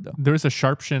not a bird though. There's a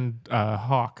sharp-shinned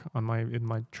hawk in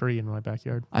my tree in my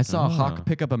backyard. I saw a hawk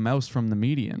pick up a mouse from the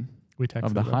median We texted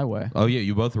of the it. highway. Oh, yeah.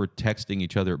 You both were texting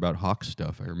each other about hawk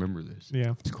stuff. I remember this.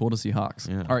 Yeah. It's cool to see hawks.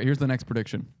 Yeah. All right, here's the next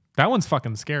prediction. That one's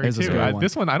fucking scary It's a too. scary one.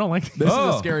 This one I don't like. This is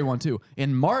Oh. a scary one too.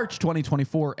 In March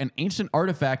 2024, an ancient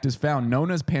artifact is found known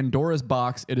as Pandora's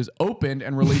Box. It is opened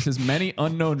and releases many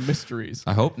unknown mysteries.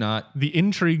 I hope not. The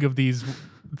intrigue of these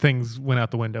things went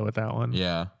out the window with that one.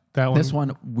 Yeah. That one. This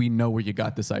one, we know where you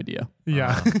got this idea.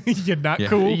 Yeah. You're not Yeah.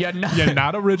 cool. You're not- You're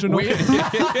not original. We-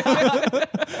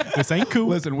 This ain't cool.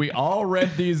 Listen, we all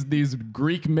read these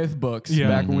Greek myth books Yeah.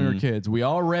 back when we were kids. We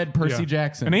all read Percy Yeah.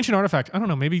 Jackson. An ancient artifact. I don't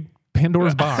know. Maybe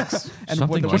Pandora's box. and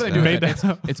Something what like do they that. do? Made with it?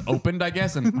 that It's opened, I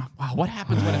guess. And wow, what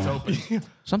happens when it's open?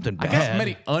 Something I bad. guess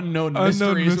many unknown Unknown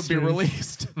mysteries would be mysteries.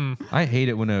 released. I hate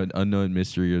it when an unknown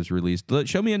mystery is released.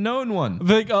 Show me a known one.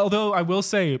 Although I will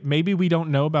say, maybe we don't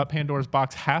know about Pandora's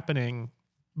box happening,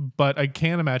 but I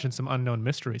can imagine some unknown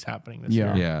mysteries happening this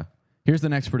Yeah. year. Yeah. Here's the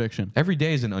next prediction. Every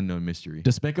day is an unknown mystery.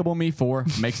 Despicable Me 4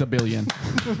 makes $1 billion.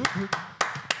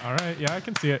 All right. Yeah, I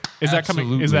can see it. Is that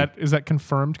coming? Is Absolutely. that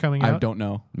confirmed coming I out? don't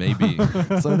know. Maybe.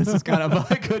 So this is kind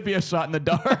of it could be a shot in the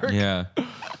dark. Yeah.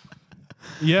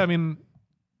 Yeah, I mean,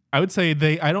 I would say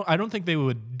I don't think they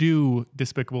would do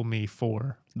Despicable Me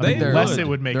 4 They unless would. it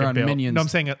would make They're a on bill. Minions. No, I'm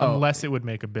saying Oh. unless it would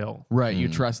make a bill. Right, you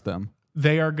trust them.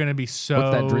 They are going to be so.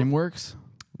 What's that, DreamWorks?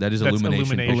 That is That's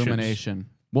Illumination. Illumination. Illumination.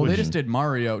 Well, they just did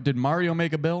Mario. Did Mario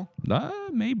make a bill?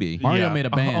 Maybe. Mario made a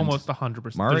band. Almost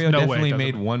 100%. Mario There's no way it definitely doesn't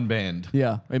made make- one band.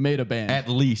 Yeah, it made a band. At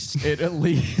least. it at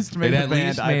least made It a at band.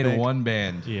 least I made think. one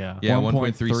band. Yeah. Yeah,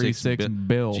 1.36 1.36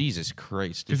 bill. Jesus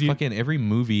Christ. 'Cause you- Fucking every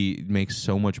movie makes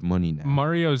so much money now.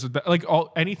 Mario's like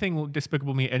anything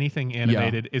Despicable Me, anything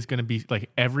animated is going to be like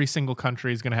every single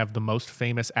country is going to have the most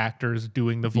famous actors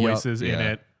doing the voices in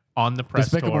Yeah. it on the press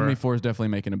Despicable tour. Me 4 is definitely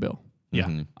making a bill. Yeah.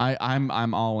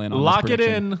 I'm all in on Lock this it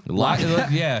prediction.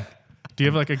 in. Yeah. Do you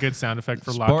have like a good sound effect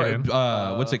for lock it in?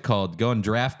 What's it called? Go on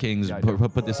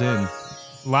DraftKings. Put this in.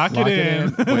 Lock, Lock it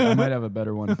in. Wait, I might have a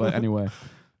better one, but anyway.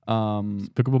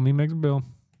 Despicable Me makes a bill.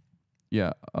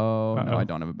 Yeah. Oh, no, Uh-oh. I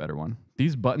don't have a better one.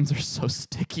 These buttons are so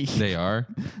sticky. They are.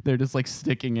 They're just like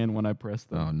sticking in when I press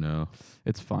them. Oh no.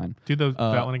 It's fine. Do that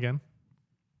one again.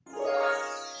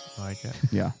 I like it.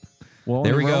 Yeah. Well,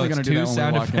 There we we're go. only It's gonna do two that when we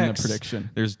sound lock in the effects. prediction.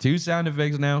 There's 2 sound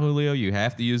effects now, Julio. You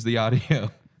have to use the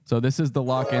audio. So this is the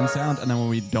lock-in sound, and then when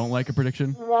we don't like a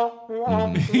prediction,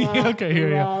 Okay, here,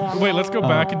 yeah. Wait, let's go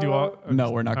back and do all.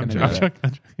 no, we're not going to do I'm that.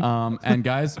 joking, I'm joking. And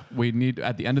guys, we need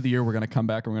at the end of the year, we're going to come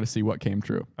back and we're going to see what came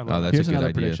true. I Oh, love that's Here's a good another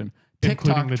idea. prediction.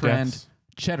 Including TikTok the trend, deaths.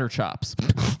 cheddar chops.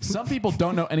 Some people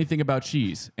don't know anything about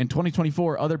cheese. In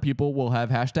 2024, other people will have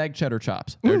hashtag cheddar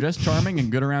chops. They're just charming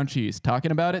and good around cheese.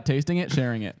 Talking about it, tasting it,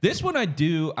 sharing it. This one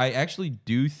I actually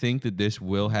do think that this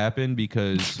will happen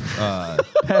because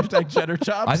Hashtag cheddar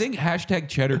chops. I think hashtag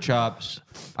cheddar chops.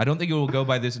 I don't think it will go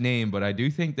by this name, but I do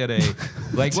think that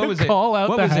what was it? call out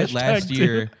What the was it hashtag, last too.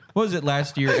 year? What was it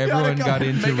last year? Everyone go got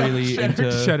ahead and into make up really cheddar-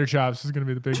 into Cheddar chops is going to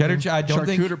be the big cheddar. thing. I don't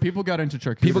think Charcuterie. People got into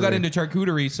charcuterie. people got into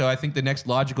charcuterie. So I think the next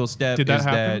logical step Did that is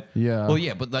happen? that. Yeah. Well,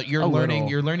 yeah, but you're A learning. little.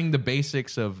 You're learning the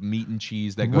basics of meat and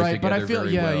cheese that go Right, but together I feel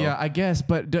very well. I guess,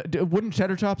 but wouldn't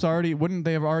cheddar chops wouldn't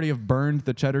they have already have burned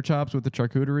the cheddar chops with the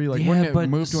charcuterie? Like, Yeah, wouldn't it but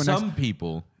move to a some next?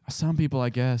 people. Some people, I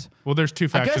guess. Well, there's two I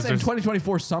factions. guess in There's-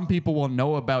 2024, some people will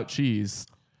know about cheese.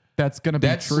 That's gonna be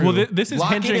That's- true. Well, this is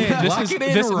Lock it hinging. in. This Lock is it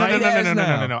in this. right as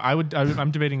No. now. I'm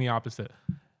debating the opposite.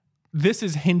 This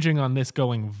is hinging on this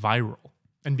going viral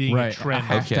and being right. a trend.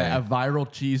 Okay. A viral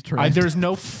cheese trend. There's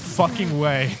no fucking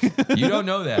way. You don't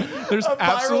know that. There's a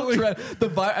absolutely viral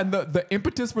trend. And the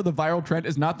impetus for the viral trend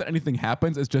is not that anything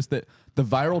happens. It's just that the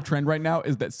viral trend right now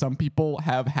is that some people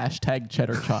have hashtag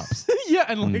cheddar chops. yeah,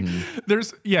 and like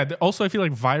there's Also, I feel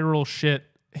like viral shit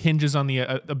hinges on the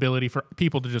ability for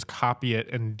people to just copy it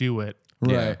and do it.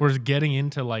 Right. Whereas getting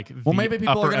into like Well, maybe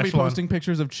people are going to be posting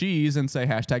pictures of cheese and say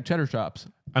hashtag cheddar chops.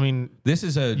 I mean, This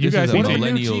is a You guys need to-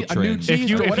 millennial a new trend. cheese- if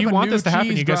you what if if you a want new this to happen,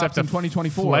 cheese you guys have drops to in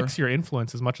 2024? flex your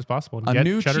influence as much as possible. And A get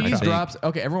new cheddar cheese chops. drops.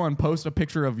 Okay, everyone post a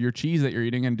picture of your cheese that you're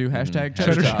eating and do hashtag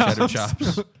cheddar Cheddar chops. Cheddar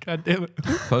chops. God damn it!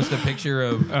 Post a picture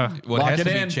of what Lock has it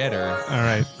to in. be cheddar. All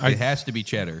right, It has to be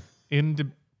cheddar.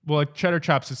 well, cheddar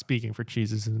chops is speaking for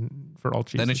cheeses and for all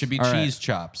cheeses. Then it should be All right. cheese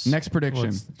chops. Next Well, prediction.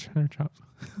 it's cheddar chops.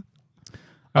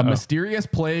 A mysterious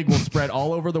plague will spread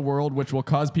all over the world, which will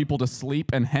cause people to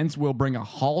sleep and hence will bring a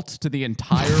halt to the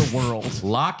entire world.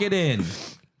 Lock it in.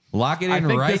 Lock it in I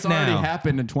think right this already now.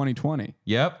 happened in 2020.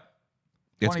 Yep.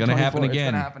 It's going to happen 2024, again.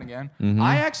 It's gonna happen again.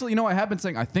 I actually, I have been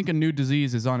saying I think a new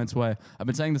disease is on its way. I've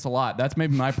been saying this a lot. That's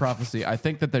maybe my prophecy. I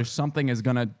think that there's something it's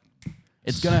gonna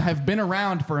have been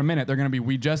around for a minute. They're gonna be.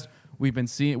 We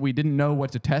didn't know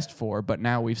what to test for, but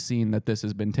now we've seen that this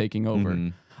has been taking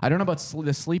over. I don't know about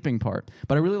the sleeping part,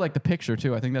 but I really like the picture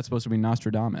too. I think that's supposed to be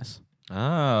Nostradamus.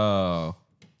 Oh.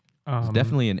 It's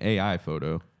definitely an AI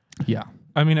photo. Yeah.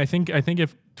 I mean, I think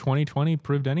if 2020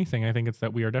 proved anything, I think it's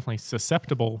that we are definitely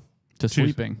susceptible to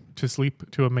sleeping. to sleep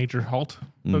to a major halt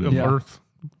of Yeah. Earth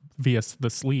via the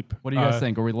sleep. What do you guys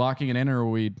think? Are we locking it in or are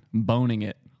we boning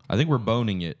it? I think we're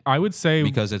boning it I would say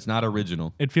because it's not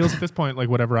original. it feels at this point like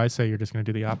whatever I say, you're just going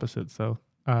to do the opposite. So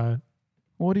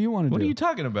What do you want to What do? are you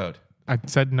talking about? I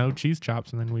said no cheese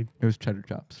chops, and then we It was cheddar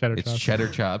chops. cheddar It's chops. cheddar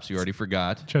chops. You already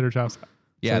forgot. Cheddar chops.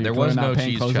 Yeah, you're there clearly was not no paying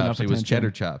cheese close enough chops. It was attention.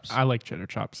 cheddar chops. I like cheddar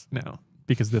chops now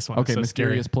because this one. Okay, is so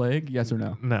Mysterious scary. Plague, yes or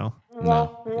no? No,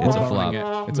 No, it's a We're flop. boning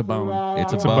it. It's a bone.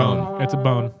 It's it's a bone. It's a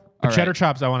bone. The All cheddar right.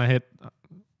 chops. I want to hit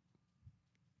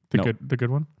the Nope. good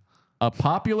one. A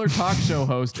popular talk show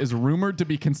host is rumored to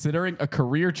be considering a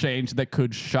career change that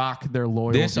could shock their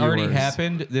loyal This already viewers.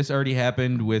 happened. This already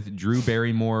happened with Drew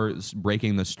Barrymore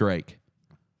breaking the strike.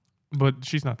 But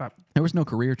she's not that. There was no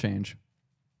career change.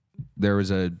 There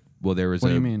was a What do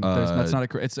you mean? That's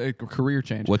not a. It's a career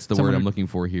change. What's the Someone word I'm who- looking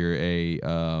for here?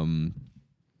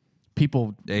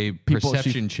 People. A People-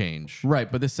 perception change.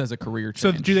 Right, but this says a career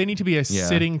change. So do they need to be a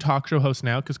sitting talk show host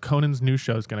now? Because Conan's new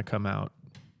show is going to come out.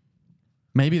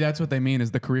 Maybe that's what they mean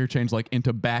is the career change, like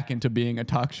back into being a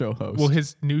talk show host. Well,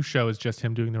 his new show is just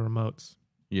him doing the remotes.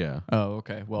 Yeah. oh,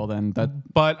 okay. Well, then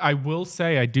that But I will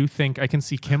say, I do think I can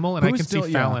see Kimmel and I Who's can still-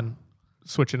 see yeah. Fallon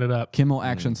switching it up. Kimmel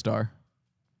action star.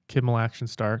 Kimmel action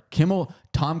star. Kimmel,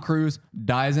 Tom Cruise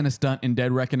dies in a stunt in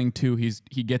Dead Reckoning 2.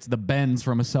 He gets the bends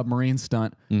from a submarine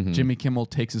stunt. Jimmy Kimmel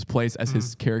takes his place as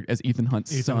his character as Ethan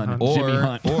Hunt's Ethan son, Hunt. Jimmy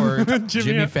Hunt. Or Jimmy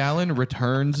Jimmy Hunt. Fallon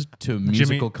returns to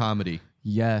musical comedy.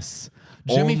 Yes.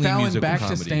 Only Jimmy Fallon musical back to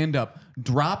comedy. stand up,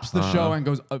 drops the show and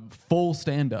goes full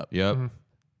stand up. Yep.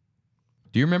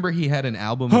 Do you remember he had an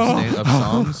album of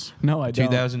songs? No, I don't.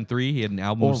 2003, he had an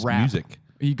album Or of rap. music.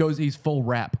 He's full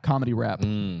rap, comedy rap. What I,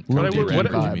 Country would, Jimmy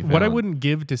what, Fallon. what I wouldn't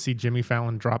give to see Jimmy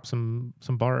Fallon drop some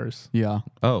bars. Yeah.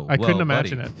 Oh, I couldn't well,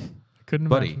 imagine buddy. it. Couldn't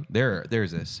Buddy, imagine.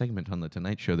 there's a segment on the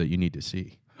Tonight Show that you need to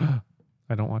see.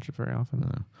 I don't watch it very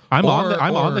often. I'm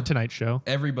on the Tonight Show.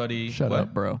 Everybody, Shut what?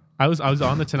 up, bro. I was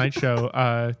on the Tonight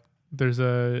Show. There's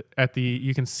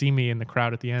you can see me in the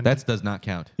crowd at the end. That does not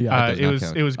count. Yeah. That does it not was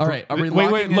count. it was All right, are we wait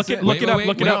locking look this it in? look Wait, it up wait,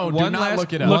 look wait, it no, up do one not last-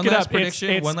 look it up. look one it last up prediction.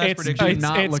 it's One last it's prediction. it's, Do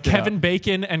not it's look it Kevin up.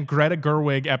 Bacon and Greta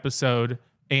Gerwig episode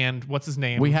and what's his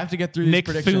name We have to get through these Nick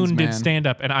predictions, Thune man. did stand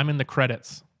up and I'm in the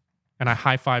credits and I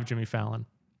high five Jimmy Fallon.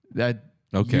 That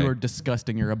Okay. You are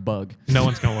disgusting. You're a bug. No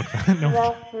one's gonna look for that.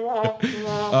 No.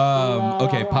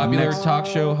 Okay, popular talk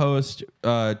show host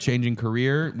changing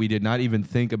career. We did not even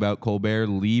think about Colbert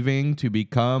leaving to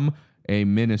become a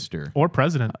minister Or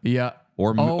president. Yeah.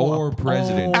 or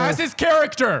president. As his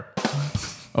character.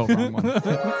 Oh, wrong one.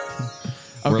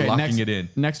 We're locking next, it in.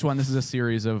 Next one. This is a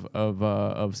series of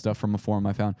stuff from a forum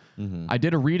I found. Mm-hmm. I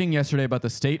did a reading yesterday about the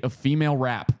state of female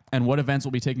rap and what events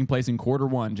will be taking place in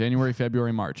Q1, January,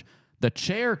 February, March. The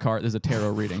chair card, there's a tarot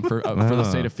reading for the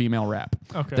state of female rap.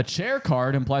 Okay. The chair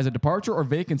card implies a departure or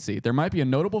vacancy. There might be a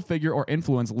notable figure or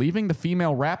influence leaving the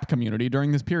female rap community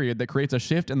during this period that creates a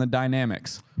shift in the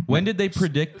dynamics. When did they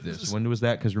predict this? When was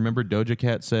that? Because remember, Doja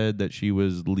Cat said that she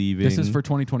was leaving. This is for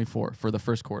 2024, for the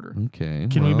first quarter. Okay.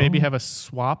 Can we well, maybe have a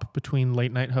swap between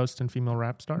late night host and female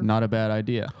rap star? Not a bad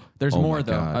idea. There's Oh more, my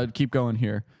though. God. I'd keep going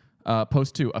here.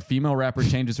 Post 2. A female rapper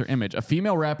changes her image. A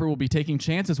female rapper will be taking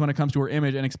chances when it comes to her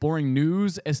image and exploring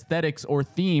news, aesthetics, or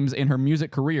themes in her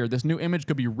music career. This new image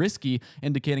could be risky,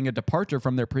 indicating a departure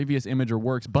from their previous image or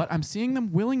works, but I'm seeing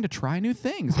them willing to try new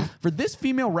things. For this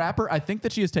female rapper, I think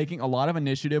that she is taking a lot of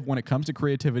initiative when it comes to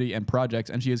creativity and projects,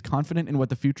 and she is confident in what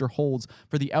the future holds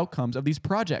for the outcomes of these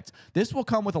projects. This will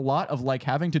come with a lot of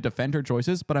having to defend her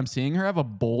choices, but I'm seeing her have a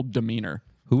bold demeanor.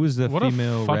 Who is the What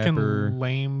female a fucking rapper?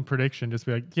 lame prediction. Just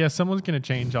be like, yeah, someone's gonna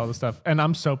change all this stuff, and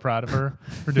I'm so proud of her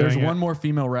for doing There's it. one more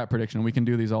female rap prediction. We can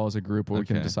do these all as a group, or we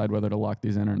can Okay. decide whether to lock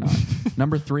these in or not.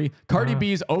 Number 3, Cardi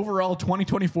B's overall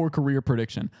 2024 career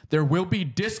prediction. There will be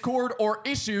discord or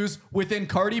issues within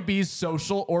Cardi B's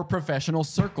social or professional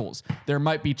circles. There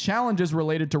might be challenges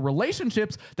related to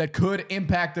relationships that could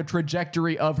impact the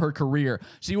trajectory of her career.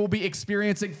 She will be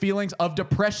experiencing feelings of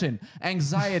depression,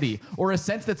 anxiety, or a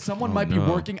sense that someone might be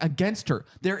working against her.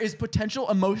 There is potential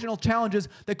emotional challenges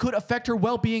that could affect her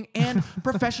well-being and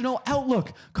professional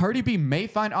outlook. Cardi B may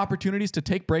find opportunities to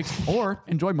take breaks or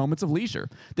enjoy moments of leisure.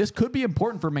 This could be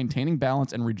important for maintaining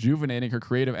balance and rejuvenating her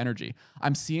creative energy.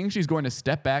 I'm seeing she's going to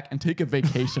step back and take a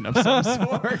vacation of some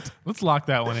sort. Let's lock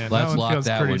that one in. Let's that one lock feels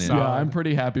that pretty one in. solid. Yeah, I'm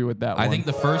pretty happy with that one. I think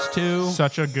the first two.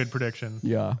 Such a good prediction.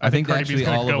 yeah. I think Cardi actually B's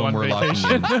gonna all of go them on were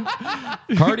vacation. locking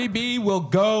in. Cardi B will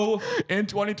go In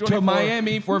 2024, to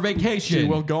Miami for she vacation.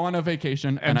 will go on a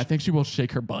vacation, and I think she will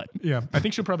shake her butt. Yeah, I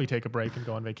think she'll probably take a break and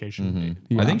go on vacation.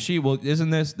 I Yeah. think she will. Isn't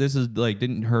this is like?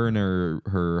 Didn't her and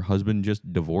her husband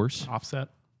just divorce? Offset.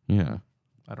 Yeah.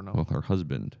 I don't know. Well, her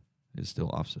husband is still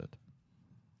Offset.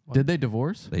 Did they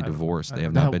divorce? They divorced. They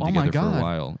have don't- not been oh my together for a God.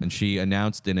 while. And she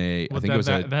announced in a, Well, I think it was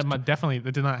that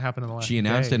did not happen in the last. she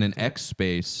announced day. in an X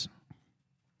space,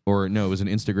 or no, it was an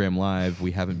Instagram live.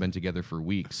 We haven't been together for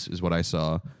weeks, is what I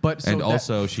saw. But so and that-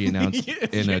 also she announced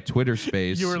in a Twitter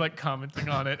space. You were like commenting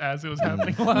on it as it was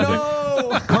happening.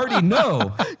 No, Cardi,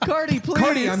 no. Cardi, please.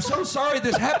 Cardi, I'm so sorry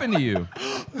this happened to you.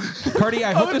 Cardi,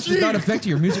 I hope this does not affect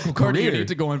your musical Cardi, career. you need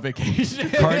to go on vacation.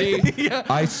 Cardi,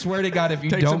 I swear to God, if you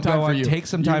Take some don't time go for on, you. take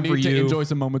some time you for need to you. enjoy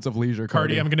some moments of leisure,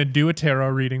 Cardi, I'm gonna do a tarot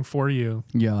reading for you.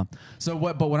 Yeah. So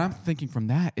what? But what I'm thinking from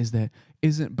that is that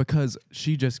isn't because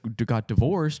she just got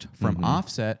divorced from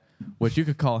Offset, which you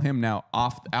could call him now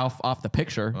off the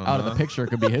picture, out of the picture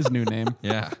could be his new name.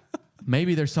 Yeah.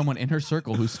 Maybe there's someone in her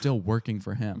circle who's still working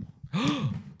for him.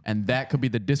 And that could be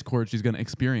the discord she's going to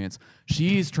experience.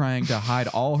 She's trying to hide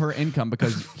all her income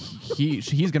because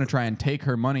he's going to try and take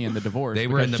her money in the divorce. They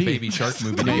were in the because Baby Shark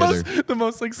movie The together.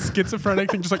 most like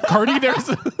schizophrenic thing, just like Cardi. There's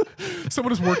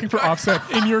someone who's working for Offset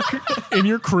in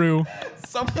your crew.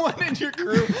 Someone in your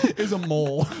crew is a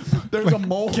mole. There's a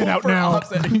mole. Get out for now.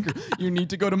 Offset in your crew. You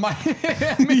need to go to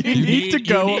Miami. You need to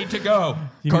go. You need to go.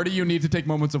 Cardi, you need to take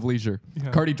moments of leisure.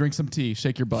 Cardi, drink some tea.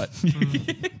 Shake your butt.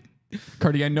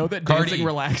 Cardi, I know that Cardi. dancing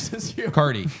relaxes you.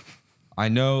 Cardi, I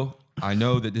know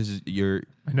that this is your.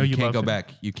 I know you can't love go him.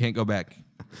 back. You can't go back.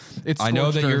 It's I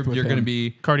know that scorched you're earth with going to him.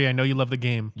 be. Cardi, I know you love the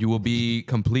game. You will be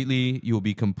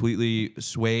completely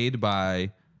swayed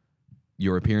by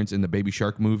your appearance in the Baby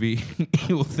Shark movie.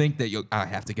 You will think that I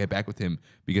have to get back with him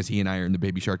because he and I are in the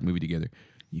Baby Shark movie together.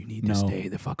 You need to No. stay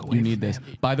the fuck away. You from need this. him.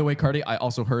 By the way, Cardi, I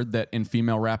also heard that in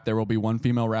female rap, there will be one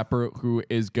female rapper who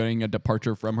is getting a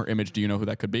departure from her image. Do you know who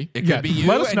that could be? It Yeah, could be you,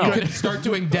 let us and know. you could start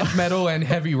doing death metal and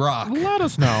heavy rock. Let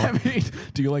us know.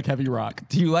 Do you like heavy rock?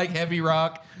 Do you like heavy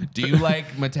rock? Do you like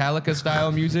Metallica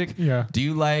style music? Yeah. Do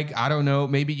you like, I don't know,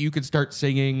 maybe you could start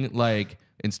singing like,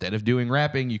 instead of doing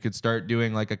rapping, you could start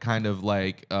doing like a kind of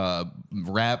like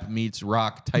rap meets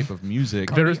rock type of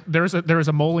music. There is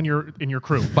a mole in your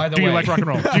crew. By the do you way- like rock and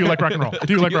roll? Do you like rock and roll?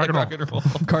 Do you like rock and roll?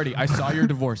 Cardi, I saw your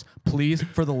divorce. Please,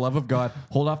 for the love of God,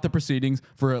 hold off the proceedings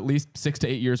for at least 6 to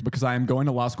 8 years because I am going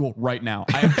to law school right now.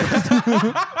 I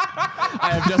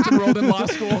have just enrolled in law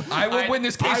school. I will win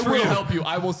this case I for will you. help you.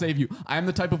 I will save you. I am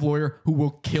the type of lawyer who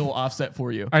will kill Offset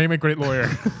for you. I am a great lawyer.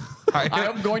 I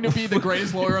am going to be the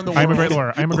greatest lawyer in the world. I am a great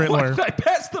lawyer. I am a great lawyer. When I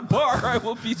pass the bar, I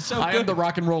will be so I am the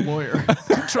rock and roll lawyer.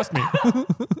 Trust me.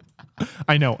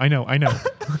 I know. I am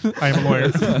a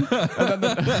lawyer.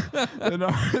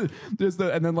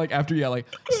 And then like after like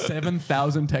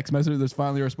 7,000 text messages, there's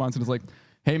finally a response and it's like,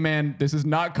 hey man, this is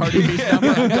not Cardi B's number.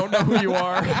 I don't know who you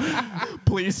are.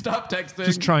 Please stop texting.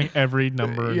 Just trying every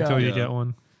number Yeah. until you Yeah. get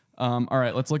one. All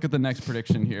right, let's look at the next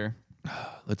prediction here.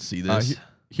 Let's see this.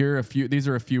 Here are a few. These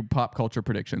are a few pop culture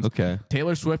predictions. Okay.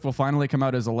 Taylor Swift will finally come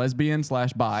out as a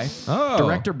lesbian/bi. Oh.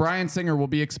 Director Bryan Singer will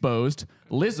be exposed.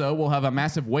 Lizzo will have a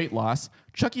massive weight loss.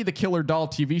 Chucky the Killer Doll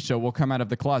TV show will come out of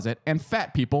the closet, and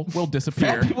fat people will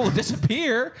disappear. Fat people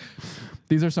disappear.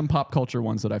 These are some pop culture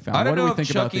ones that I found. I don't what do know we if think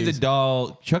about Chucky these?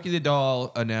 Chucky the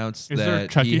Doll announced Is there a that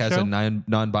Chucky he has show? a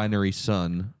non-binary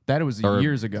son, That was or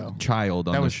years ago. child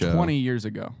on That the was show. 20 years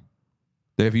ago.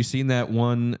 Have you seen that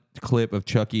one clip of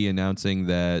Chucky announcing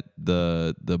that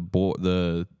the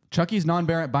Chucky's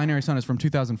non-binary son is from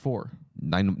 2004.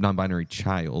 non-binary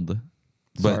child?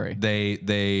 But Sorry.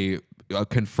 they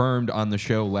confirmed on the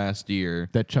show last year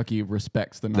That Chucky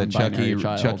respects the that non-binary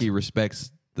child. Chucky respects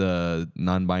the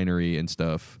non-binary and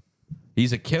stuff.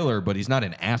 He's a killer, but he's not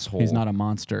an asshole. He's not a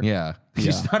monster. Yeah,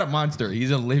 he's not a monster.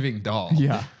 He's a living doll.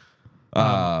 Yeah.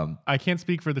 I can't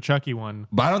speak for the Chucky one.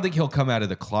 But I don't think he'll come out of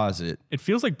the closet. It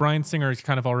feels like Bryan Singer has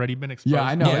kind of already been exposed. Yeah,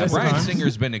 I know. Yeah, that's Bryan fine.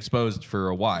 Singer's been exposed for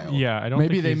a while. Yeah, I don't.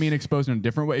 Maybe think they he's- mean exposed in a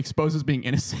different way. Exposed as being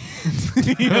innocent.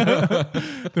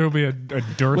 there will be a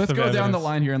dearth. Let's of go down evidence. the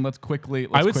line here and let's quickly.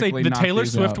 I would say the knock Taylor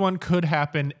these Swift out. one could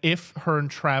happen if her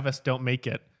and Travis don't make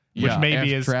it. Which Yeah,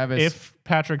 maybe if is Travis- if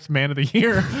Patrick's Man of the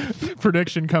Year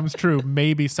prediction comes true.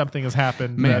 Maybe something has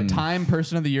happened. Man, Time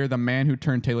Person of the Year, the man who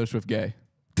turned Taylor Swift gay.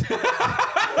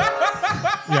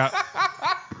 Yeah,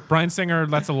 Bryan Singer.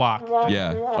 That's a lock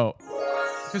Yeah. Oh,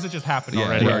 because it just happened Yeah,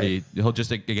 already. he'll just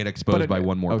get exposed by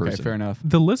one more okay, person. fair enough.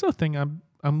 The Lizzo thing,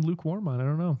 I'm lukewarm on. I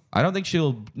don't know. I don't think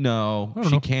she'll. No, don't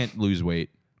she know. can't lose weight.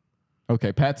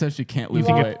 Okay, Pat says she can't lose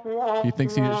weight. He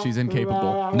thinks she's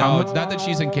incapable. No, it's not that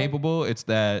she's incapable. It's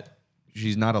that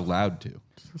she's not allowed to.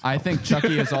 I think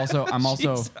Chucky is also. I'm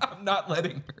also. I'm not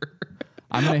letting her.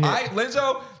 I'm gonna hit.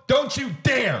 Lizzo, don't you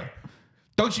dare!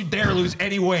 Don't you dare lose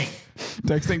any weight.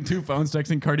 Texting two phones,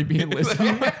 texting Cardi B and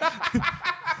Lizzo.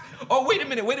 Oh, wait a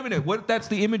minute. What? That's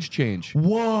the image change.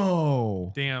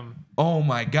 Whoa. Damn. Oh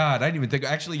my God. I didn't even think.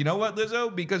 Actually, you know what,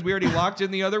 Lizzo? Because we already locked in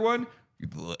the other one,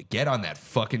 get on that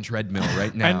fucking treadmill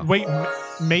right now. And wait,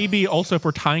 maybe also if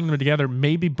we're tying them together,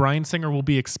 maybe Bryan Singer will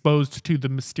be exposed to the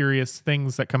mysterious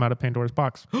things that come out of Pandora's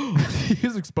box. He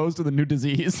is exposed to the new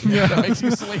disease that makes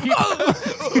you sleep.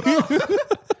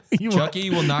 Chucky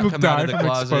will not come die out of the from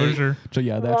closet. exposure. So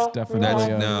yeah, that's definitely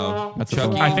That's that's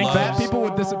Chucky. I think loves fat people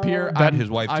would disappear. That- his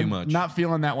wife too I'm much. Not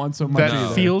feeling that one so much. That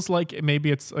either. feels like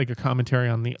maybe it's like a commentary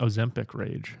on the Ozempic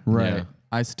rage. right. Yeah.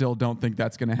 I still don't think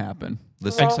that's going to happen. The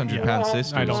 600-pound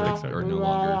sisters I don't think so. are no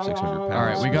longer 600 pounds. All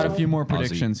right, we got a few more Aussie.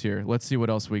 predictions here. Let's see what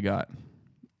else we got.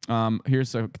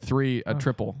 Here's a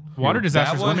triple. Water Here.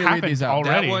 disasters Let me read happened these out.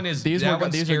 already. That one is These that were-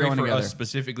 one's these are scary going for together. us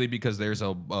specifically because there's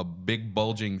a big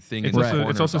bulging thing It's in also, the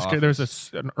it's also corner scary. of There's the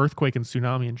office. an earthquake and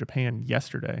tsunami in Japan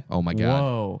yesterday. Oh my God.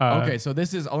 Whoa. Okay, so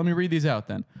this is. Let me read these out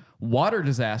then. Water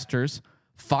disasters,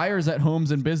 fires at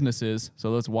homes and businesses.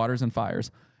 So those waters and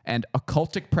fires, and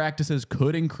occultic practices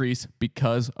could increase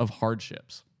because of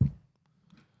hardships.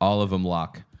 All of them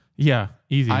lock. Yeah,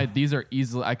 easy. These are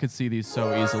easily. I could see these so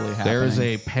easily happening. There is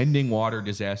a pending water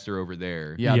disaster over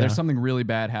there. Yeah, Yeah. there's something really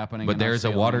bad happening. But in our there's a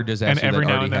ceiling. water disaster every that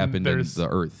now already and then happened in there's- the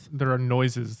earth. there are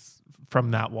noises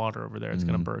from that water over there. It's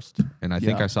going to burst. And I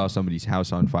think Yeah. I saw somebody's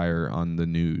house on fire on the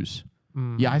news.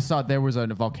 Yeah, I saw there was a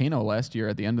volcano last year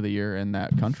at the end of the year in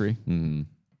that country.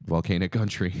 Volcano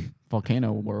country.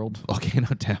 Volcano world. Volcano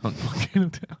town.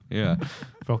 Yeah.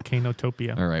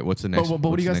 Volcanotopia. All right. What's the next But what do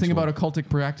what's you the guys think next about one? occultic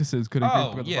practices could increase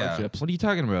Oh with yeah. hardships? What are you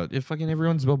talking about? If fucking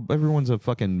everyone's a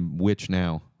fucking witch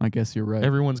now. I guess you're right.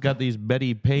 Everyone's got these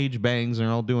Betty Page bangs and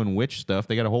they're all doing witch stuff.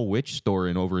 They got a whole witch store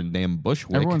over in damn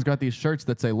Bushwick. Everyone's got these shirts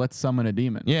that say "Let's summon a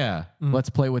demon." yeah. Let's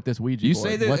play with this Ouija You board.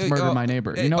 say that Let's murder my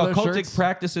neighbor. You know those occultic shirts?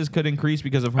 practices could increase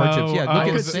because of hardships. Oh, yeah, look I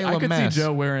at could Salem, I could Mass. see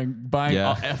Joe buying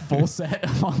Yeah. a full set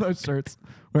of all those shirts,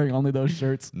 wearing only those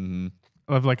shirts.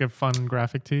 Of like a fun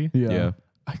graphic tee. Yeah.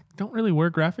 I don't really wear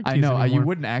graphic tees I know. anymore. You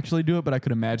wouldn't actually do it, but I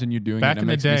could imagine you doing Back it. in And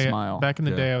the it makes day, me smile. back in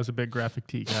the Yeah. day, I was a big graphic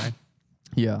tee guy.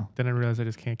 yeah. Then I realized I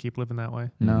just can't keep living that way.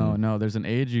 No. There's an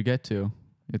age you get to.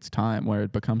 It's time where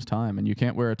it becomes time, and you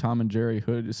can't wear a Tom and Jerry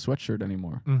hood sweatshirt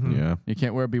anymore. Yeah. You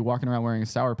can't be walking around wearing a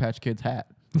Sour Patch Kids hat.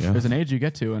 Yeah. There's an age you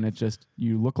get to, and it just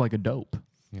you look like a dope,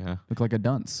 Yeah. look like a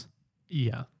dunce.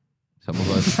 Yeah. Some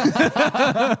of us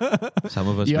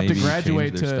You have to maybe graduate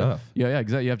change their to stuff. yeah,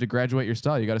 exactly. You have to graduate your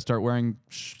style. You got to start wearing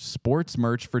sports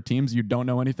merch for teams you don't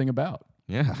know anything about.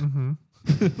 Yeah.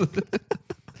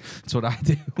 That's what I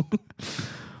do.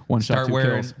 One Start shot, two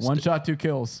wearing- kills. One shot, two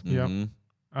kills. Yep. Mhm.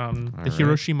 The right.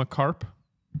 Hiroshima Carp.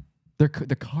 They're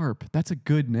the carp. That's a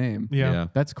good name. Yeah.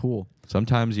 That's cool.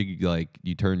 Sometimes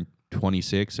you turn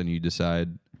 26 and you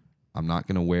decide I'm not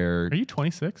gonna wear. Are you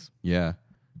 26? Yeah.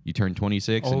 You turn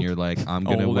 26 and Old. you're like I'm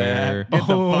gonna Old wear. Get the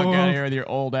fuck out of here with your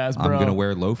old ass, bro. I'm gonna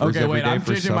wear loafers Okay, every wait. day I'm for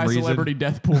changing some my reason. celebrity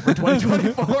death pool for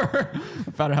 2024.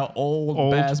 I found out how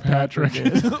old Baz Patrick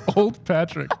is. Old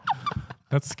Patrick.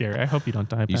 That's scary. I hope you don't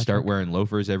die. You Patrick. start wearing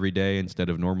loafers every day instead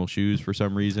of normal shoes for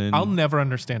some reason. I'll never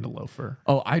understand a loafer.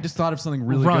 Oh, I just thought of something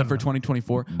really Run. good for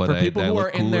 2024. But for they people who look are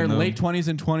in cool their in them. late 20s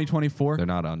in 2024, They're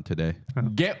not on today.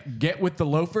 get with the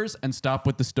loafers and stop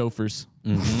with the stofers.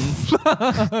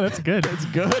 That's good. It's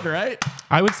good, right?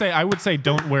 I would say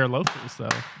don't wear loafers though.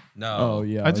 No. Oh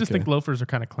yeah. I just okay. think loafers are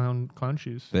kind of clown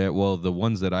shoes. Well, the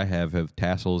ones that I have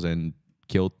tassels and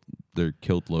kilt. They're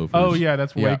kilt loafers. Oh yeah,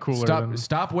 that's way Yeah, cooler.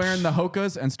 Stop wearing the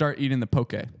hokas and start eating the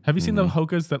poke. Have you seen the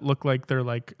hokas that look like they're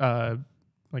like a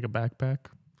backpack?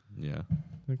 Yeah.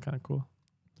 They're kind of cool.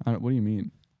 What do you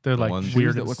mean? They're like ones- weird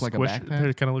Shoes that and look like a squish- backpack?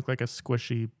 They kind of look like a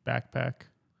squishy backpack.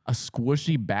 A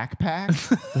squishy backpack?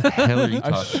 What the hell are you a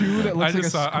talking shoe that looks like a I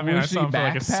saw them squishy for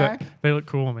like a set. backpack? They look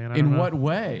cool, man. I don't In know. what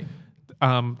way?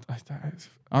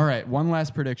 All right, one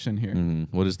last prediction here.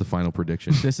 What is the final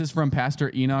prediction? This is from Pastor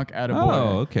Enoch Adeboye.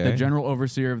 Oh, okay. The general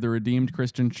overseer of the Redeemed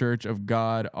Christian Church of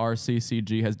God,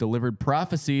 RCCG, has delivered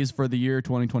prophecies for the year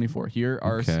 2024. Here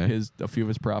are Okay. a few of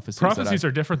his prophecies. Prophecies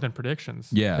are different than predictions.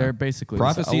 Yeah. They're basically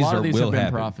Prophecies a lot of are these will have been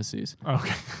happen. prophecies.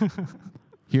 Okay.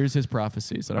 Here's his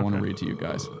prophecies that I want to read to you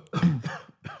guys.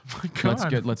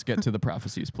 God. Let's get to the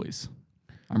prophecies, please.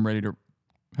 I'm ready to.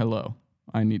 Hello.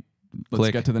 Let's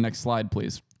Click. get to the next slide,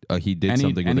 please. He did any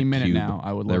something with any a minute cube. now.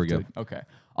 I would There love we go. to. Okay.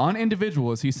 On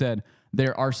individuals, he said,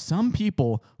 there are some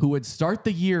people who would start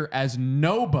the year as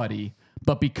nobody,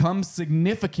 but become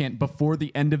significant before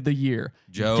the end of the year.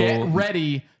 Joe- Get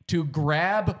ready to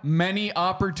grab many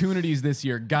opportunities this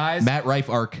year. Guys, Matt Rife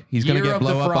arc. He's going to Year get of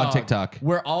the blow up on Frog. TikTok.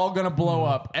 We're all going to blow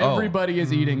up. Everybody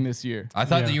is eating this year. I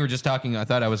thought Yeah. that you were just talking. I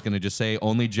thought I was going to just say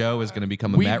only Joe is going to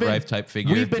become a Matt Rife type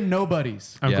figure. We've been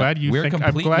nobodies. I'm Yeah. glad you We're think. I'm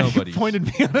complete glad nobodies. you pointed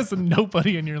me out as a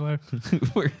nobody in your life.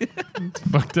 It's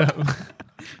fucked up.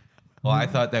 Well, I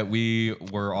thought that we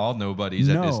were all nobodies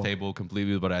at this No. table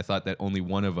completely, but I thought that only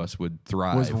one of us would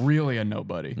thrive. Was really a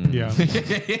nobody. Yeah.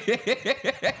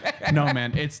 No,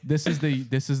 man. This is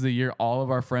the year all of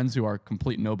our friends who are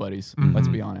complete nobodies. Let's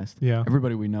be honest. Yeah.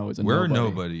 Everybody we know is a We're nobody.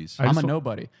 nobodies. I I'm a just-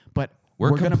 nobody, but We're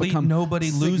going to complete become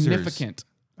nobody losers. significant.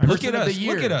 Look Person at of the us.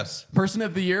 year. Look at us. Person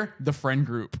of the year, the friend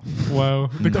group. Whoa.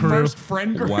 The The crew. first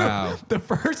friend group. Wow. The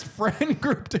first friend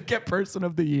group to get person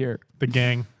of the year. The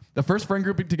gang. The first friend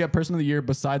group to get person of the year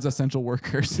besides essential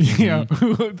workers. Yeah.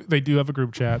 They do have a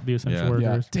group chat, the essential Yeah. Yeah.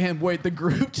 workers. Damn, wait, the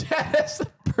group chat has the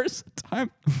person time.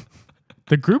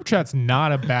 The group chat's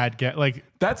not a bad get. Like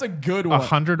That's a good one.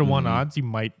 100 to 1 odds, you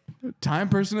might. Time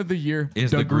person of the year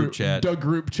Is the group chat. The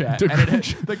group chat. The And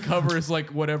group the cover is like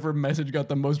whatever message got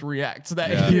the most reacts that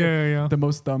Yeah. year. Yeah. The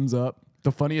most thumbs up.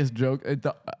 The funniest joke.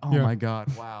 Oh Yeah. my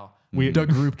God. Wow. We- the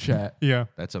group chat. Yeah.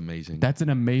 That's amazing. That's an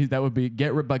amazing. That would be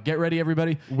get ready,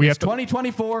 everybody. We It's have to-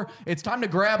 2024. It's time to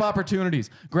grab opportunities.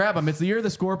 Grab them. It's the year of the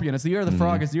scorpion. It's the year of the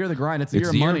frog. It's the year of the grind. It's the it's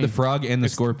year the of year money. of the frog and the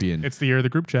scorpion. It's the year of the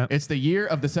group chat. It's the year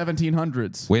of the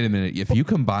 1700s. Wait a minute. If you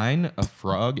combine a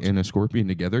frog and a scorpion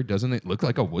together, doesn't it look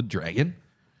like a wood dragon?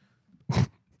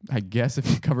 I guess if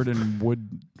you're covered in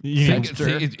wood. Yeah. texture.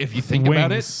 If you think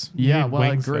about it, Wings. Yeah, You need well,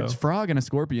 wings, a though. frog and a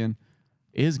scorpion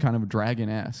is kind of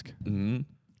dragon-esque.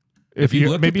 If you you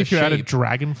look at maybe the if you add a shape,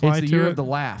 dragonfly It's the to year it, of the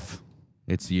laugh.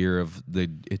 it's the year of the.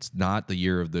 It's not the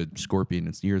year of the scorpion.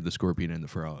 It's the year of the scorpion and the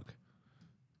frog.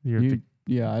 year of the-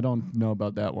 Yeah, I don't know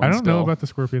about that one. I don't know still. about the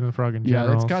scorpion and the frog in Yeah,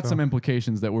 general. it's got so. some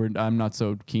implications that I'm not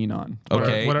so keen on.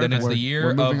 Okay, what are then they? it's the We're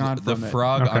year moving on of the from it.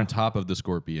 frog Okay. on top of the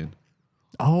scorpion.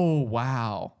 Oh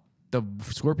wow, the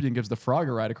scorpion gives the frog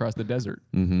a ride across the desert.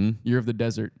 Mm-hmm. Year of the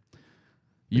desert.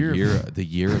 The year of the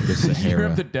Year Sahara.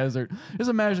 of the desert. Just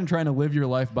imagine trying to live your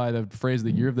life by the phrase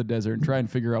 "the year of the desert" and try and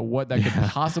figure out what that could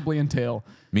possibly entail.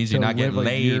 Means to you're not getting live a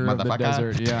laid, year of the motherfucker.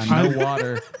 desert. Yeah, no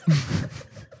water.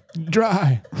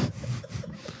 dry.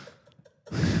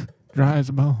 Dry as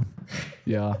a bone.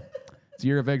 Yeah, it's a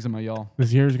year of eczema, y'all.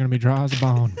 This year is gonna be dry as a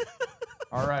bone.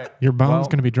 All right, Your bone's Well,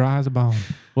 gonna be dry as a bone.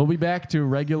 We'll be back to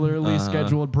regularly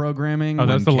scheduled programming. Oh,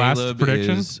 that's When the last Caleb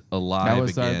prediction? is alive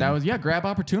again. that was grab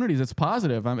opportunities. It's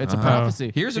positive. It's a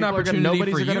prophecy. Here's an People are gonna- opportunity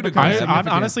nobody's for gonna you to become grab. significant.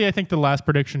 Honestly, I think the last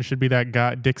prediction should be that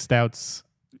guy Dick Stout's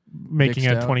making a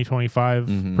Stout. 2025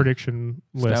 prediction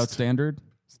list. Stout standard.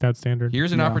 Stout standard.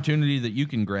 Here's an Yeah. opportunity that you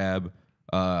can grab.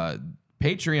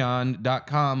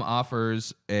 Patreon.com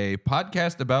offers a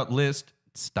podcast about list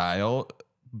style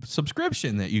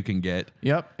subscription that you can get.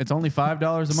 Yep, it's only $5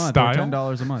 a month Style? or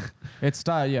 $10 a month. It's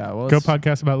style, yeah. Well, Go it's-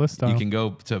 podcast about list style. You can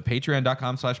go to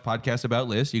patreon.com/podcast about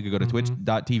list. You could go to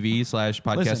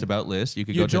twitch.tv/podcast Listen, about list. You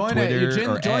could You go to join Twitter it.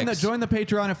 or Join X. the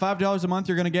Patreon at $5 a month.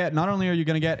 You're going to get, not only are you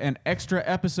going to get an extra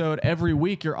episode every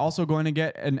week, you're also going to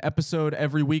get an episode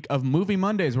every week of Movie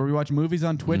Mondays, where we watch movies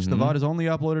on Twitch. The VOD is only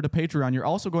uploaded to Patreon. You're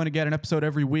also going to get an episode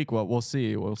every week. Well, we'll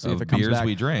see. We'll see Of if it comes Beers back.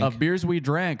 We Drank. Of Beers We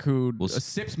Drank, who We'll s-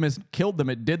 Sipsmith killed them.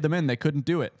 It did them in. They couldn't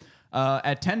do it.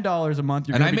 At $10 a month,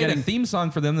 you're And going I to be made getting a theme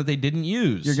song for them that they didn't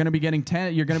use. You're going to be getting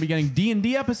You're going to be getting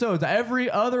D&D episodes every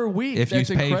other week. if That's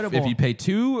you pay incredible. if you pay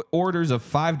 2 orders of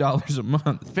 $5 a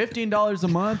month, $15 a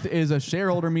month is a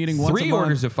shareholder meeting once a 3 month,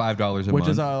 orders of $5 a which month.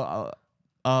 is a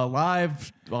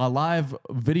live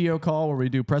video call where we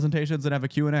do presentations and have a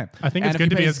Q&A. I think and it's if good you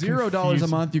to be pay as $0 a confused-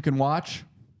 month, you can watch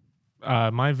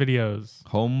my videos.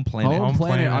 Home Planet. Home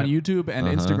Planet Planet. on YouTube and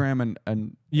Instagram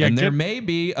and Yeah, and there get- may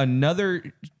be another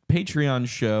Patreon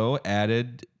show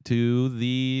added to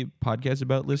the podcast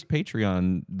about list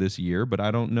Patreon this year, but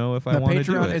I don't know if I the want to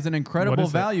do Patreon it. is an incredible What is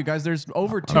it? value, guys. There's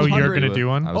over Oh, 200. you're gonna do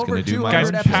one? I was Over gonna do 200 mine. Guys,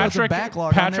 episodes of Patrick backlog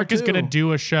on Patrick there is gonna too.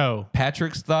 do a show.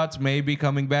 Patrick's thoughts may be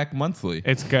coming back monthly,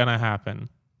 It's gonna happen.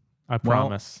 I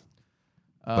promise.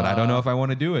 but I don't know if I want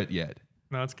to do it yet.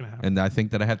 No, it's gonna happen. And I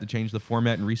think that I have to change the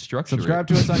format and restructure Subscribe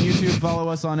it. to us on YouTube. Follow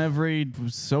us on every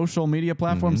social media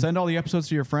platform. Send all the episodes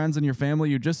to your friends and your family.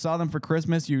 You just saw them for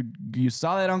Christmas. You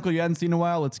saw that uncle you hadn't seen in a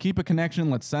while. Let's keep a connection.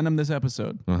 Let's send him this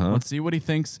episode. Let's see what he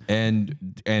thinks. And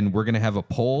we're gonna have a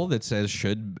poll that says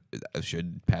should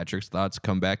Patrick's thoughts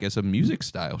come back as a music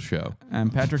style show?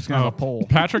 And Patrick's gonna have a poll.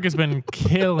 Patrick has been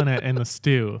killing it in the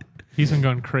stew. He's been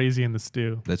going crazy in the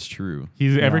stew. That's true.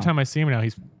 He's every Yeah. time I see him now,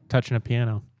 he's touching a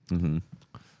piano.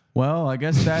 Well, I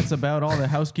guess that's about all the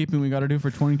housekeeping we got to do for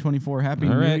 2024. Happy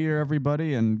All New right. Year,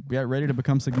 everybody, and get ready to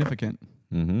become significant.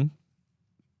 Mm-hmm.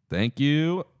 Thank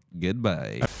you.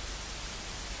 Goodbye.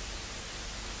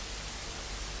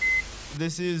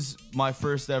 This is my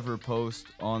first ever post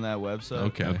on that website.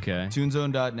 Okay. Okay.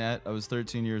 Toonzone.net. I was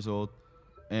 13 years old.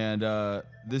 And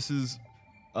this is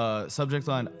subject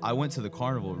line, I went to the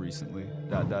carnival recently. ...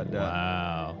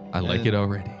 Wow. I like it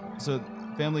already. So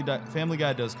Family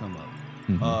Guy does come up.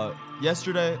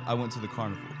 Yesterday, I went to the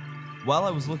carnival. While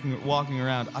I was walking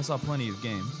around, I saw plenty of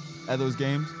games. At those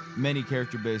games, many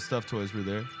character-based stuffed toys were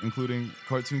there, including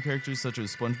cartoon characters such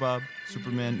as SpongeBob,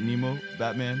 Superman, Nemo,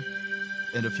 Batman,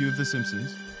 and a few of The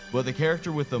Simpsons. But the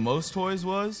character with the most toys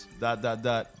was ...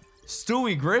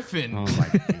 Stewie Griffin. Oh my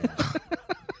God.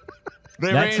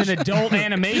 They That's ranged- an adult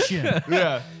animation.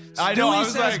 Yeah. I know. I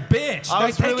was like, bitch. I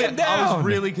was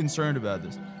really concerned about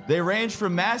this. They range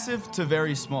from massive to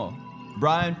very small.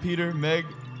 Brian, Peter, Meg,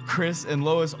 Chris, and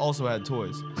Lois also had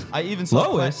toys. I even saw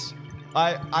Lois?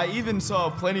 I even saw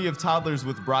plenty of toddlers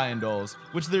with Brian dolls,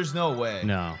 which there's no way.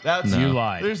 No. That's You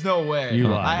lied. There's no way. You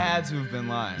lied. I had to have been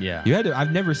lying. Yeah. You had to,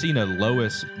 I've never seen a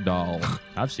Lois doll.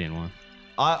 I've seen one.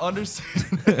 I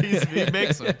understand that he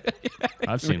makes them.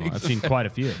 I've seen one. I've seen quite a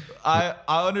few. I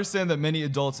understand that many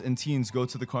adults and teens go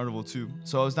to the carnival too,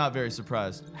 so I was not very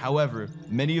surprised. However,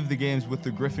 many of the games with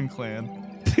the Griffin clan.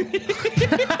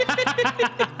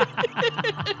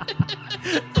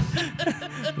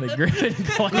 The Griffin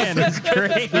clan is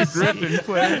crazy. Griffin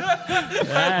clan.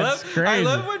 That's crazy. I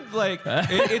love when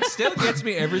it still gets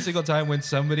me every single time when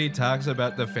somebody talks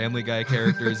about the Family Guy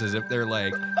characters as if they're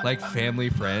like family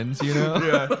friends, you know?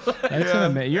 Yeah. That's you're it's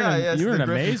an the Griffin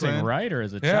amazing clan. writer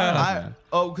as a Yeah. child. man.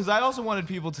 Because I also wanted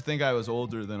people to think I was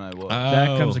older than I was.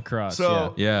 That comes across.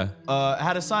 So- yeah. Yeah. I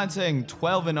had a sign saying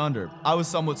 12 and under. I was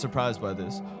somewhat surprised by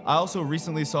this. I also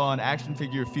recently saw an action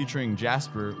figure featuring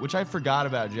Jasper, which I forgot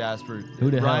about Jasper. Who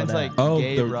the hell Brian's that? like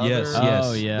gay brother. yes.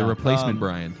 Oh, yeah. The replacement Um,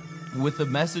 Brian. With the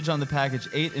message on the package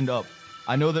 8 and up.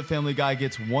 I know that Family Guy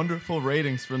gets wonderful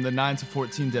ratings from the 9 to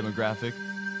 14 demographic,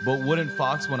 but wouldn't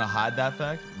Fox want to hide that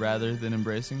fact rather than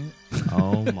embracing it?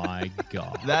 Oh my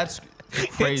God. That's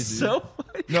crazy. It's so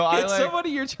funny. No, I it's like- so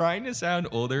funny. You're trying to sound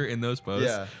older in those posts,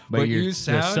 Yeah. But you the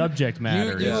sound subject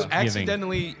matter You is giving-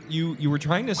 accidentally you were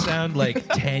trying to sound like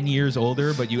 10 years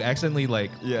older, but you accidentally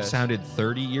Yes. sounded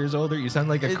 30 years older. You sound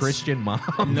like a It's- Christian mom.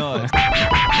 No.